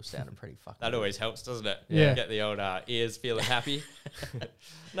you guys still sounded pretty fucking That always helps, doesn't it? Yeah. Get the old ears feeling happy.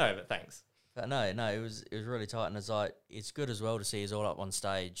 No, but thanks. But no, it was really tight, and it's good as well to see us all up on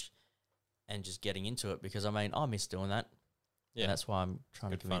stage and just getting into it, because I miss doing that. Yeah. And that's why I'm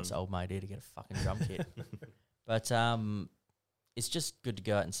trying to convince old mate here to get a fucking drum kit. But it's just good to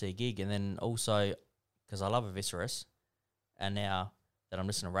go out and see a gig, and then also because I love Aviscerus, and now that I'm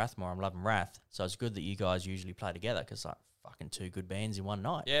listening to Wrath more, I'm loving Wrath. So it's good that you guys usually play together, because like fucking 2 good bands in one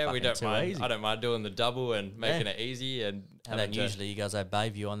night. Yeah, fucking we don't mind. Easy. I don't mind doing the double and making it easy. And then usually you guys have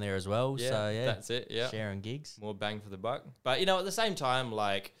Bayview on there as well. Yeah, so yeah, that's it. Yeah, sharing gigs. More bang for the buck. But at the same time,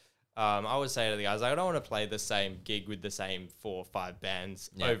 like I always say to the guys, I don't want to play the same gig with the same 4 or 5 bands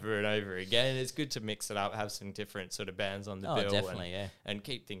over and over again. It's good to mix it up, have some different sort of bands on the bill. Definitely, and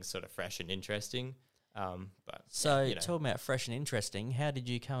keep things sort of fresh and interesting. Talking about fresh and interesting, how did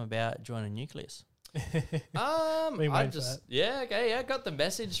you come about joining Nucleust? I got the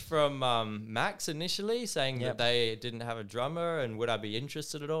message from Max initially saying that they didn't have a drummer and would I be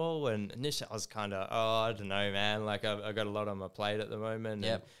interested at all. And initially I was kind of, I don't know, man. Like I've got a lot on my plate at the moment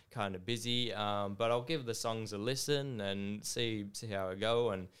and kind of busy. But I'll give the songs a listen and see how it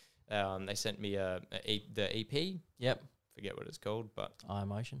go. And They sent me the EP. Yep. Forget what it's called, but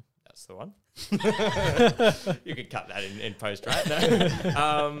iEmotion. That's the one. You could cut that in post, right?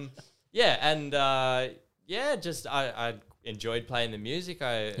 No. Just I enjoyed playing the music.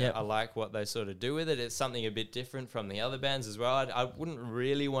 I like what they sort of do with it. It's something a bit different from the other bands as well. I wouldn't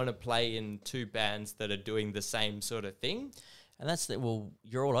really want to play in two bands that are doing the same sort of thing. And that's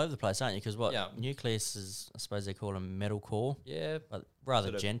you're all over the place, aren't you? Because Nucleust is, I suppose they call them metalcore. Yeah. But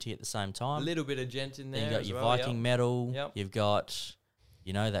rather genty at the same time. A little bit of gent in there. Then you got your Viking metal. Yep. You've got,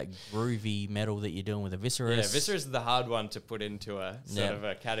 that groovy metal that you're doing with Aviscerus. Yeah, Aviscerus is the hard one to put into a sort of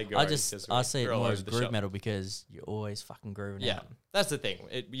a category. I see it more as groove metal because you're always fucking grooving out. That's the thing.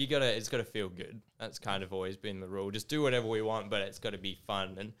 It's got to feel good. That's kind of always been the rule. Just do whatever we want, but it's got to be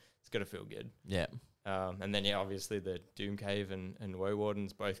fun and it's got to feel good. Yeah. And then obviously the Doomcave and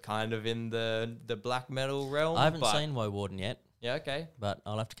Woewarden's both kind of in the black metal realm. I haven't seen Woewarden yet. Yeah, okay. But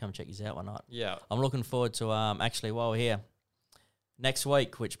I'll have to come check these out one night. Yeah. I'm looking forward to actually while we're here, next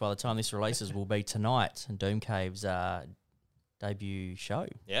week, which by the time this releases will be tonight, and Doomcave's debut show.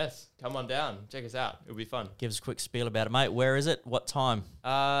 Yes, come on down, check us out. It'll be fun. Give us a quick spiel about it, mate. Where is it? What time?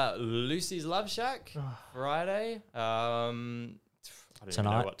 Lucy's Love Shack, Friday. I don't even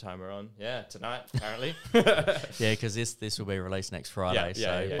know what time we're on. Yeah, tonight, apparently. Yeah, because this will be released next Friday,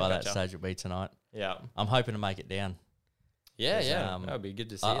 so by that stage it'll be tonight. Yeah. I'm hoping to make it down. Yeah. That would be good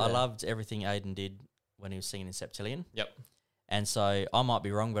to see. I loved everything Aiden did when he was singing in Septillion. Yep. And so I might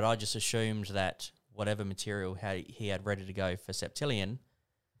be wrong, but I just assumed that whatever material he had ready to go for Septillion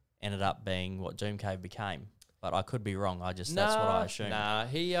ended up being what Doomcave became. But I could be wrong. That's what I assumed. Nah,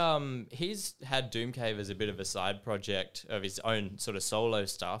 he's had Doomcave as a bit of a side project of his own sort of solo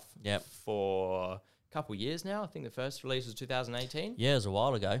stuff. Yep. For a couple years now. I think the first release was 2018. Yeah, it was a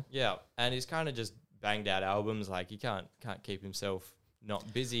while ago. Yeah, and he's kind of just banged out albums. Like he can't keep himself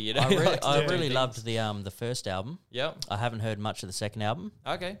not busy. I really loved the first album. Yeah. I haven't heard much of the second album.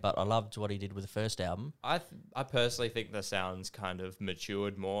 Okay. But I loved what he did with the first album. I personally think the sound's kind of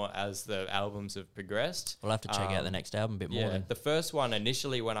matured more as the albums have progressed. We'll have to check out the next album a bit more then. The first one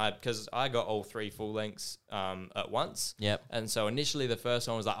initially because I got all three full lengths at once. Yep. And so initially the first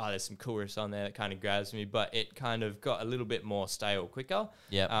one was like, there's some cool riffs on there that kind of grabs me, but it kind of got a little bit more stale quicker.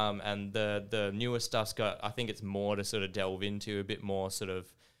 Yep. And the newer stuff's I think it's more to sort of delve into a bit more sort of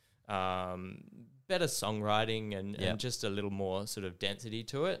better songwriting and just a little more sort of density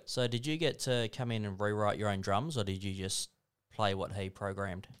to it. So did you get to come in and rewrite your own drums, or did you just play what he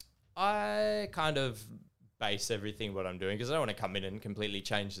programmed? I kind of base everything what I'm doing because I don't want to come in and completely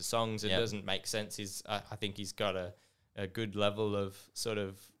change the songs. It doesn't make sense. I think he's got a good level of sort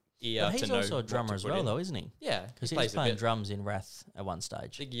of ear to know. He's also a drummer as well, though, isn't he? Yeah, because he was playing drums in Wrath at one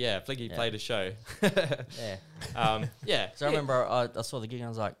stage. Fliggy played a show. Yeah. So I remember I saw the gig and I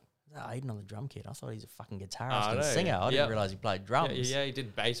was like, Aiden on the drum kit. I thought he's a fucking guitarist and singer. I didn't realise he played drums. Yeah, he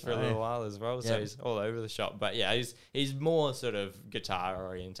did bass for a little while as well, so he's all over the shop. But yeah, he's more sort of guitar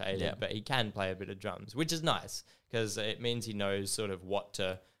orientated, but he can play a bit of drums, which is nice because it means he knows sort of what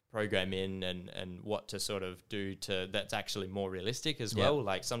to program in and what to sort of do that's actually more realistic as well.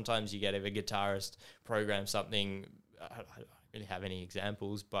 Like sometimes you get if a guitarist programs something, I don't really have any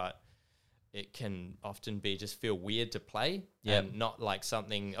examples, but it can often be just feel weird to play and not like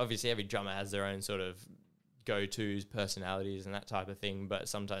something. Obviously every drummer has their own sort of go-tos, personalities and that type of thing, but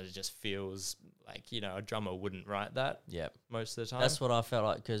sometimes it just feels like, a drummer wouldn't write that most of the time. That's what I felt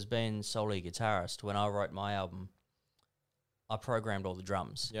like because being solely a guitarist, when I wrote my album, I programmed all the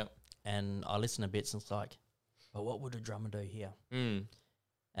drums. Yep. And I listened to bits and it's like, but what would a drummer do here? Mm.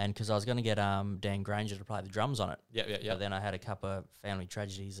 And because I was going to get Dan Granger to play the drums on it. Yeah. But then I had a couple of family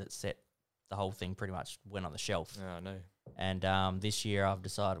tragedies that set the whole thing pretty much went on the shelf. Oh, no. And this year I've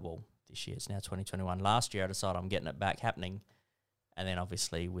decided, this year it's now 2021. Last year I decided I'm getting it back happening. And then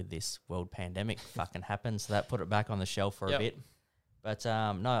obviously with this world pandemic fucking happened. So that put it back on the shelf for a bit. But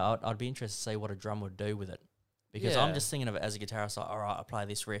no, I'd be interested to see what a drum would do with it. Because I'm just thinking of it as a guitarist, like, all right, I play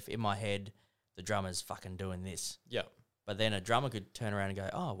this riff. In my head, the drummer's fucking doing this. Yeah. But then a drummer could turn around and go,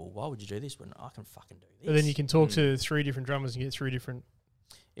 oh, well, why would you do this when I can fucking do this? But then you can talk to three different drummers and get three different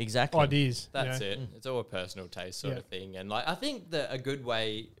ideas. That's it. It's all a personal taste sort of thing. And like I think that a good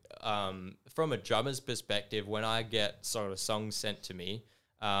way, from a drummer's perspective, when I get sort of songs sent to me,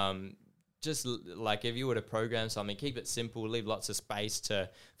 just like if you were to program something, keep it simple, leave lots of space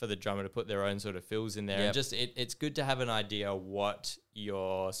for the drummer to put their own sort of fills in there. And just it's good to have an idea what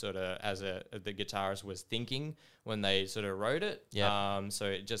your sort of the guitarist was thinking when they sort of wrote it. So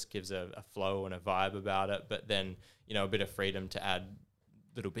it just gives a flow and a vibe about it. But then, a bit of freedom to add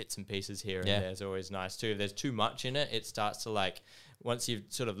little bits and pieces here and there is always nice too. If there's too much in it, it starts to like once you've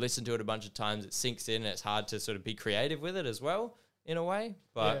sort of listened to it a bunch of times, it sinks in, and it's hard to sort of be creative with it as well, in a way.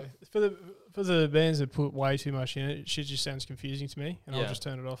 But for the bands that put way too much in it, shit just sounds confusing to me, and I'll just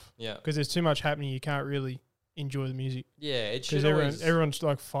turn it off. Yeah, because there's too much happening. You can't really enjoy the music. Yeah, it should because everyone's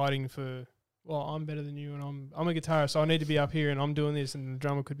like fighting for. Well, I'm better than you, and I'm a guitarist, so I need to be up here, and I'm doing this, and the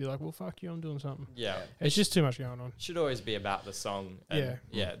drummer could be like, well, fuck you, I'm doing something. Yeah. It's just too much going on. Should always be about the song. And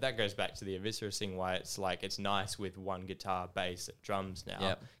yeah, that goes back to the Aviscerus thing, why it's like, it's nice with one guitar, bass, drums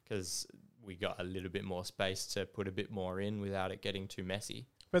now, because we got a little bit more space to put a bit more in without it getting too messy.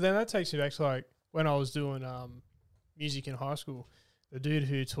 But then that takes me back to like when I was doing music in high school, the dude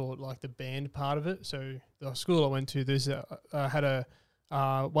who taught like the band part of it. So the school I went to, had a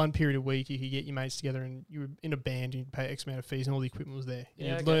one period a week you could get your mates together and you were in a band and you'd pay X amount of fees and all the equipment was there. And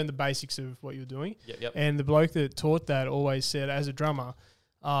you'd learn the basics of what you were doing. And the bloke that taught that always said, as a drummer,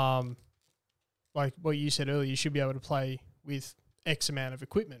 like what you said earlier, you should be able to play with X amount of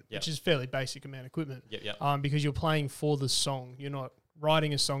equipment, which is fairly basic amount of equipment. Because you're playing for the song. You're not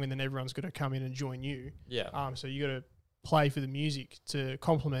writing a song and then everyone's got to come in and join you. So you got to play for the music to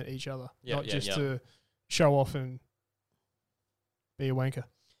complement each other, not just to show off and be a wanker.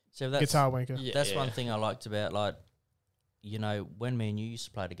 So that's guitar wanker. That's one thing I liked about, like, you know, when me and you used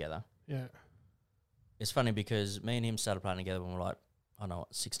to play together. Yeah. It's funny because me and him started playing together when we were like, I don't know,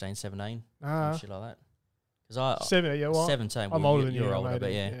 16, 17, shit like that. Because I 17. I'm older than you. You're older,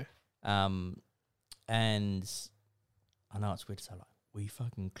 but yeah. And I know it's weird to say, like, we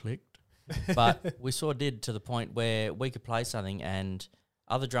fucking clicked, but we sort of did, to the point where we could play something and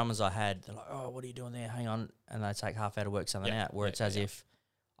other drummers I had, they're like, oh, what are you doing there? Hang on. And they take half out of work something out, where it's as if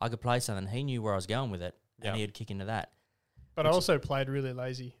I could play something. He knew where I was going with it, and he'd kick into that. But I also played really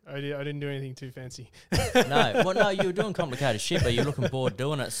lazy. I didn't do anything too fancy. No, you were doing complicated shit, but you're looking bored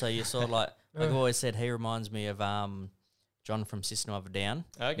doing it. So you're sort of like I've always said, he reminds me of John from System of a Down,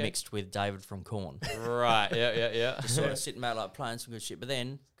 mixed with David from Korn. Right, yeah. Just sort of sitting back like playing some good shit, but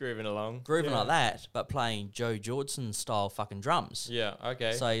then grooving along, like that, but playing Joe Jordison style fucking drums. Yeah,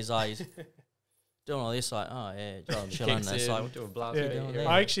 okay. So he's like doing all this, like, oh yeah, chilling. It's like, do a blast.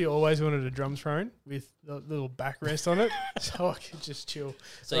 I actually always wanted a drum throne with the little backrest on it, so I could just chill.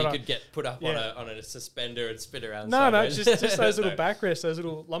 So you could get put up on a suspender and spin around. No, just those little backrests, those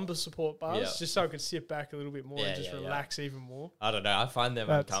little lumbar support bars, just so I could sit back a little bit more and just relax even more. I don't know. I find them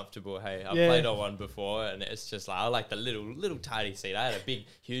uncomfortable. Hey, I've played on one before, and it's just like, I like the little tiny seat. I had a big,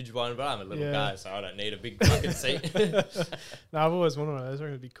 huge one, but I'm a little guy, so I don't need a big fucking seat. No, I've always wanted one of those. I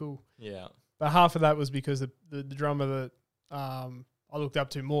reckon it'd be cool. Yeah. But half of that was because the drummer that I looked up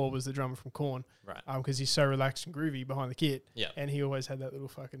to more was the drummer from Korn. Right. Because he's so relaxed and groovy behind the kit. Yeah. And he always had that little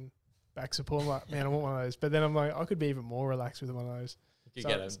fucking back support. I'm like, man, I want one of those. But then I'm like, I could be even more relaxed with one of those. You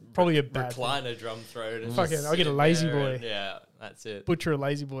could get probably a bad recliner drum throne. Fucking, I'll get a lazy boy. Yeah, that's it. Butcher a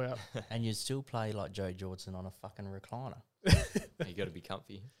lazy boy up. And you still play like Joe Jordison on a fucking recliner. You got to be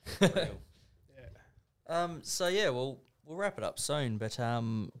comfy. So yeah, we'll wrap it up soon. But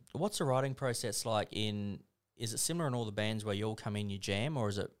what's the writing process like is it similar in all the bands where you all come in, you jam, or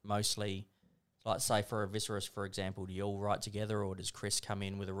is it mostly, like, say for Aviscerus, for example, do you all write together, or does Chris come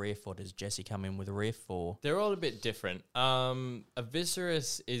in with a riff, or does Jesse come in with a riff, or? They're all a bit different.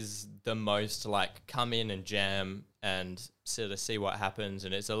 Aviscerus is the most, like, come in and jam and sort of see what happens,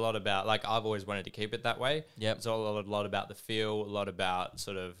 and it's a lot about, like, I've always wanted to keep it that way. Yep. It's all a lot about the feel, a lot about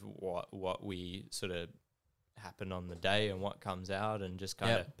sort of what we sort of happen on the day and what comes out, and just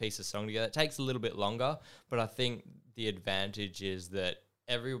kind of piece a song together. It takes a little bit longer, but I think the advantage is that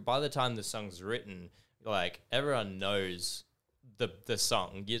by the time the song's written, like, everyone knows the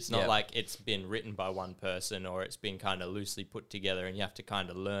song. It's not like it's been written by one person, or it's been kind of loosely put together and you have to kind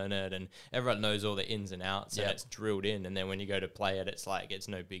of learn it, and everyone knows all the ins and outs, and it's drilled in, and then when you go to play it, it's like, it's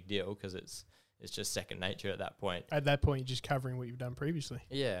no big deal because it's just second nature at that point. At that point, you're just covering what you've done previously.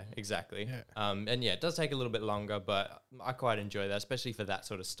 Yeah, exactly. Yeah. And it does take a little bit longer, but I quite enjoy that, especially for that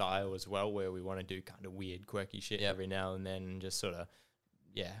sort of style as well, where we want to do kind of weird, quirky shit every now and then, and just sort of,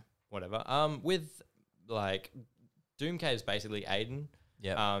 whatever. With, like, Doomcave is basically Aiden.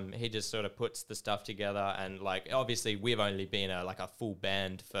 Yeah. He just sort of puts the stuff together, and, like, obviously we've only been a full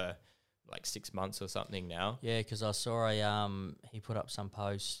band for like 6 months or something now. Yeah, because I saw he put up some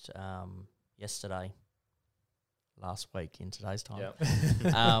post yesterday, last week in today's time.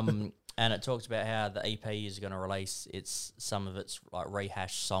 Yep. And it talks about how the EP is going to release some of its like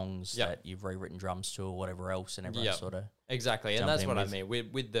rehashed songs that you've rewritten drums to or whatever else, and everyone sort of exactly. And that's what I mean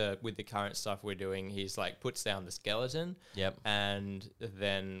with the current stuff we're doing. He's like puts down the skeleton, and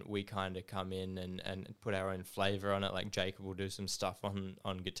then we kind of come in and put our own flavor on it. Like Jacob will do some stuff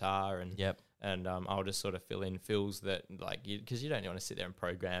on guitar, and and I'll just sort of fill in fills that because you don't want to sit there and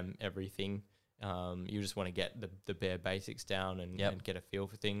program everything. You just want to get the bare basics down and get a feel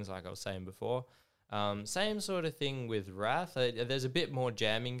for things, like I was saying before. Same sort of thing with Wrath. There's a bit more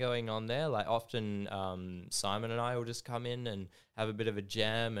jamming going on there. Like often Simon and I will just come in and have a bit of a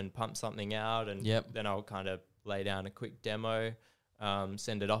jam and pump something out, and then I'll kind of lay down a quick demo,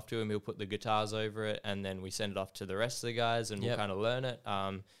 send it off to him. He'll put the guitars over it, and then we send it off to the rest of the guys, and we'll kind of learn it.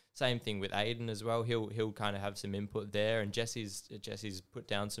 Same thing with Aiden as well. He'll kind of have some input there, and Jesse's put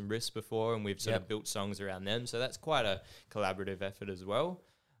down some riffs before, and we've sort of built songs around them. So that's quite a collaborative effort as well.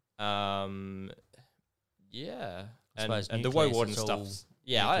 And the Woewarden stuff.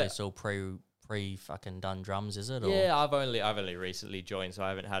 It's all pre fucking done drums, is it? Or? Yeah, I've only recently joined, so I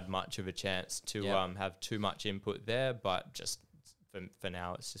haven't had much of a chance to have too much input there. But just for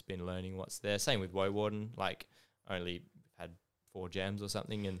now, it's just been learning what's there. Same with Woewarden, like only had 4 jams or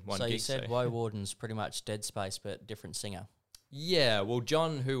something in one gig. So you said Woewarden's pretty much Dead Space, but different singer. Yeah, well,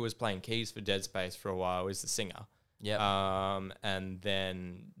 John, who was playing keys for Dead Space for a while, is the singer. Yeah. And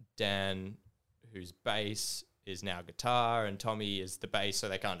then Dan, whose bass is now guitar, and Tommy is the bass, so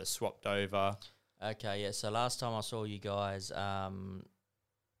they kind of swapped over. Okay, yeah. So last time I saw you guys,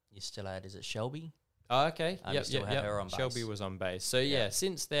 you still had, is it Shelby? Oh, okay. Yep. Her on bass. Shelby was on bass. So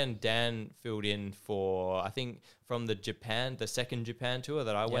since then, Dan filled in for, I think, from the second Japan tour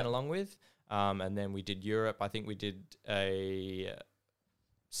that I went along with, and then we did Europe. I think we did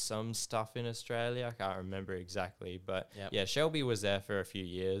some stuff in Australia. I can't remember exactly, but Shelby was there for a few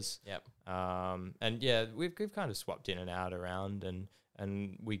years. Yep. And we've kind of swapped in and out around,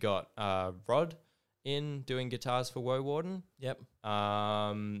 and we got Rod in doing guitars for Woewarden. Yep.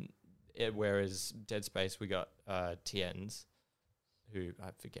 Whereas Dead Space, we got Tien's, who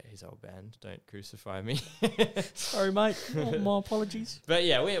I forget his old band. Don't crucify me. Sorry, mate. My apologies. But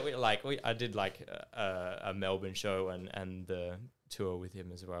yeah, I did like a Melbourne show and the tour with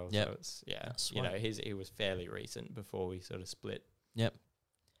him as well. Yep. So it's he was fairly recent before we sort of split. Yep.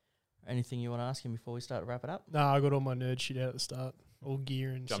 Anything you want to ask him before we start to wrap it up? No, I got all my nerd shit out at the start. All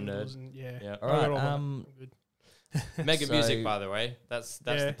gear and drum cymbals nerd. And yeah. All right. Good. Mega Music, by the way. That's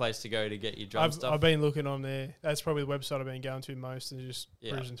the place to go to get your drum stuff. I've been looking on there. That's probably the website I've been going to most, and just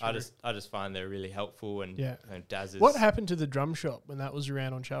cruising through. I just find they're really helpful, and Daz is. What happened to the drum shop when that was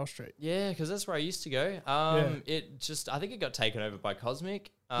around on Charles Street? Yeah, because that's where I used to go. I think it got taken over by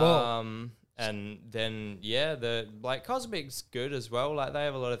Cosmic. And then Cosmic's good as well. Like they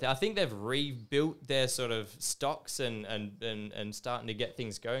have a lot of things. I think they've rebuilt their sort of stocks and starting to get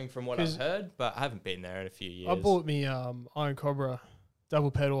things going from what I've heard, but I haven't been there in a few years. I bought me Iron Cobra double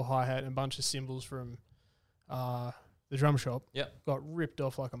pedal hi-hat and a bunch of cymbals from the drum shop. Yep. Got ripped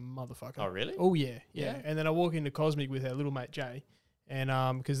off like a motherfucker. Oh, really? Oh, yeah. And then I walk into Cosmic with our little mate Jay, and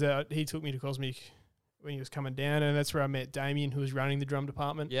because he took me to Cosmic when he was coming down, and that's where I met Damien, who was running the drum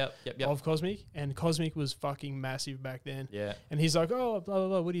department of Cosmic, and Cosmic was fucking massive back then. Yeah. And he's like, oh, blah, blah,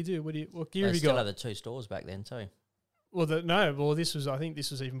 blah, what do you do? What gear have you got? They still had the 2 stores back then too. This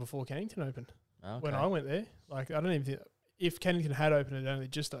was even before Cannington opened. Okay. When I went there. Like, I don't even think, if Cannington had opened, it only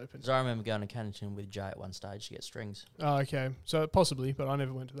just opened. Because I remember going to Cannington with Jay at one stage to get strings. Oh, okay. So possibly, but I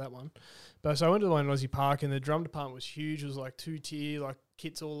never went to that one. But so I went to the one in Aussie Park, and the drum department was huge. It was like 2-tier, like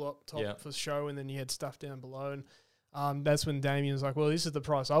kits all up top for show, and then you had stuff down below. And that's when Damien was like, well, this is the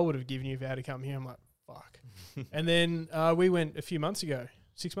price I would have given you if you had to come here. I'm like, fuck. And then we went a few months ago,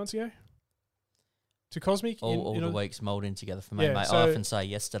 6 months ago, to Cosmic. All the weeks moulding together for me, mate. So I often say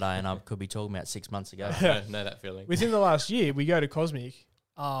yesterday, and I could be talking about 6 months ago. Know that feeling. Within the last year, we go to Cosmic,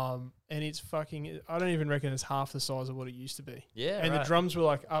 and it's fucking, I don't even reckon it's half the size of what it used to be. Yeah, and the drums were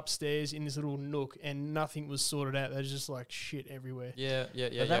like upstairs in this little nook, and nothing was sorted out. There's just like shit everywhere. Yeah.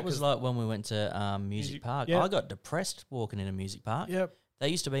 But that was like when we went to Music Park. Yep. I got depressed walking into Music Park. Yep. They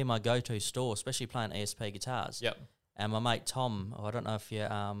used to be my go-to store, especially playing ESP guitars. Yep. And my mate Tom, I don't know if you're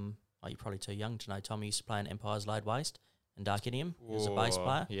probably too young to know Tom. He used to play in Empire's Laid Waste and Dark Idiom. He was a bass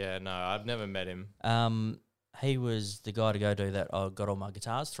player. Yeah, no, I've never met him. He was the guy to go do that. I got all my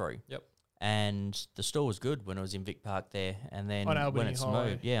guitars through. Yep. And the store was good when it was in Vic Park there. And then when it's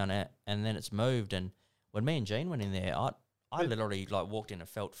moved, and then it's moved. And when me and Gene went in there, I literally like walked in and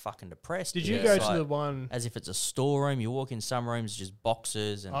felt fucking depressed. Did you go to the one as if it's a storeroom? You walk in some rooms, just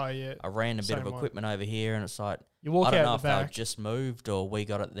boxes and a random bit of equipment over here, and it's like you walk I don't out know the if back. They just moved or we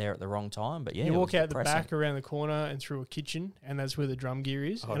got it there at the wrong time. But yeah, you walk out the back around the corner and through a kitchen, and that's where the drum gear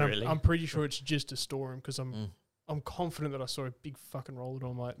is. Oh, and really? I'm pretty sure it's just a storeroom because I'm I'm confident that I saw a big fucking roller.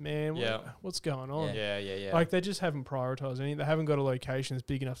 I'm like, man, what's going on? Yeah. Like they just haven't prioritised anything. They haven't got a location that's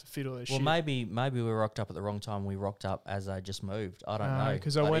big enough to fit all their shit. Well, maybe we rocked up at the wrong time. We rocked up as they just moved. I don't know.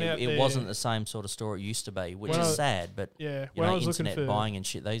 Because I went out there. It wasn't the same sort of store it used to be, which is sad. But when I was internet looking for buying and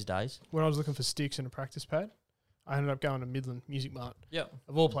shit these days. When I was looking for sticks and a practice pad, I ended up going to Midland Music Mart. Yeah.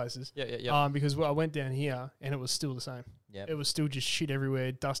 Of all places. Yeah. Because I went down here and it was still the same. Yeah. It was still just shit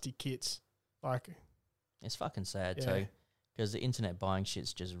everywhere, dusty kits. Like, it's fucking sad too. Because the internet buying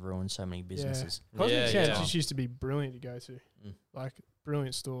shit's just ruined so many businesses. Cosmic Sound just used to be brilliant to go to. Like,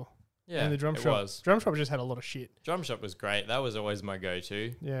 brilliant store. Yeah, and the drum shop. Drum shop just had a lot of shit. Drum shop was great. That was always my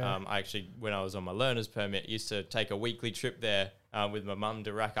go-to. Yeah. I actually, when I was on my learner's permit, used to take a weekly trip there with my mum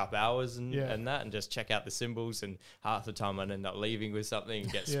to rack up hours and that, and just check out the cymbals. And half the time I'd end up leaving with something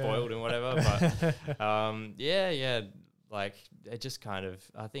and get spoiled and whatever. But like it just kind of,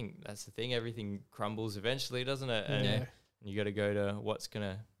 I think that's the thing. Everything crumbles eventually, doesn't it? And you got to go to what's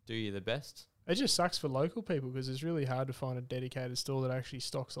gonna do you the best. It just sucks for local people because it's really hard to find a dedicated store that actually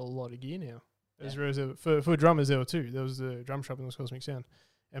stocks a lot of gear now. For drummers, there were two. There was the drum shop and there was Cosmic Sound.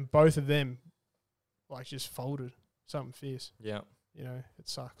 And both of them, like, just folded. Something fierce. Yeah. You know, it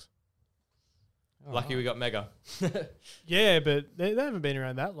sucks. Lucky we got Mega. Yeah, but they haven't been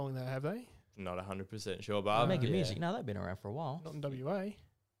around that long, though, have they? Not 100% sure, but... Mega Music, no, they've been around for a while. Not in WA.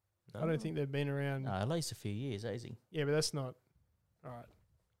 No. I don't think they've been around... No, at least a few years, easy. Yeah, but that's not... All right.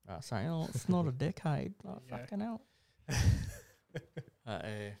 So it's not a decade. Oh, fucking hell.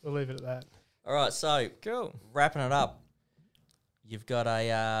 We'll leave it at that. All right, so cool. Wrapping it up, you've got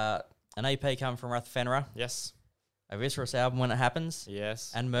an EP coming from Fenrir. Yes. Aviscerus album when it happens.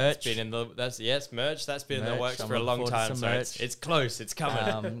 Yes. And merch. Merch. That's been in the works for a long time. So it's close. It's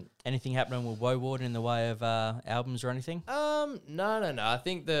coming. Anything happening with Woewarden in the way of albums or anything? No. I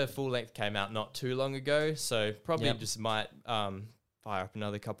think the full length came out not too long ago, so probably just might fire up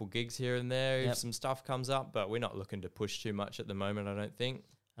another couple gigs here and there if some stuff comes up, but we're not looking to push too much at the moment, I don't think.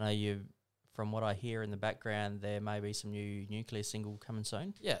 I know from what I hear in the background, there may be some new Nucleust single coming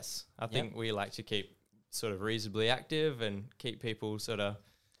soon. Yes. I think we like to keep sort of reasonably active and keep people sort of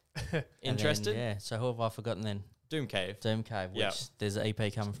interested. Then, so who have I forgotten then? Doomcave, which there's an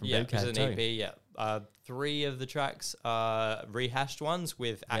EP coming from Doomcave there's an EP, 3 of the tracks are rehashed ones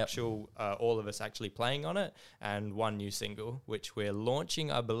with actual, all of us actually playing on it, and 1 new single, which we're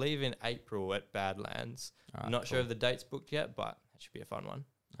launching, I believe, in April at Badlands. Right, I'm not sure if the date's booked yet, but that should be a fun one.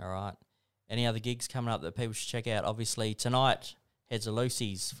 All right. Any other gigs coming up that people should check out? Obviously, tonight, Heads of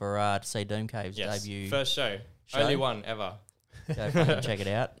Lucy's for to see Doomcave's debut. First show. Only one ever. Go fucking check it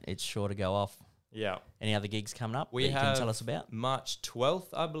out. It's sure to go off. Yeah. Any other gigs coming up we that you can tell us about? March 12th,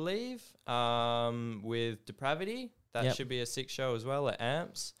 I believe, with Depravity. That should be a 6 show as well at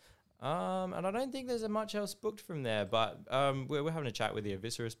Amps. And I don't think there's much else booked from there, but we're having a chat with the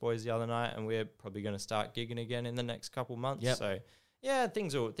Aviscerus boys the other night, and we're probably going to start gigging again in the next couple months. Yep. So, yeah,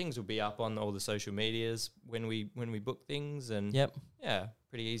 things will be up on all the social medias when we book things, and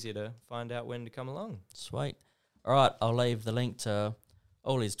pretty easy to find out when to come along. Sweet. All right, I'll leave the link to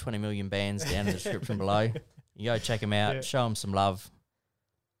all his 20 million bands down in the description below. You go check him out, show him some love.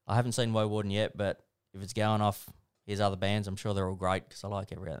 I haven't seen Woewarden yet, but if it's going off his other bands, I'm sure they're all great because I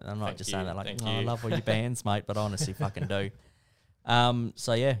like everything. I'm not saying that like, I love all your bands, mate, but I honestly fucking do.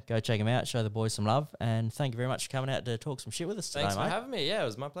 So yeah, go check him out, show the boys some love, and thank you very much for coming out to talk some shit with us today, mate. Thanks for having me. Yeah, it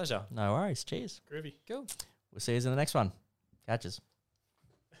was my pleasure. No worries. Cheers. Groovy. Cool. We'll see you in the next one. Catches.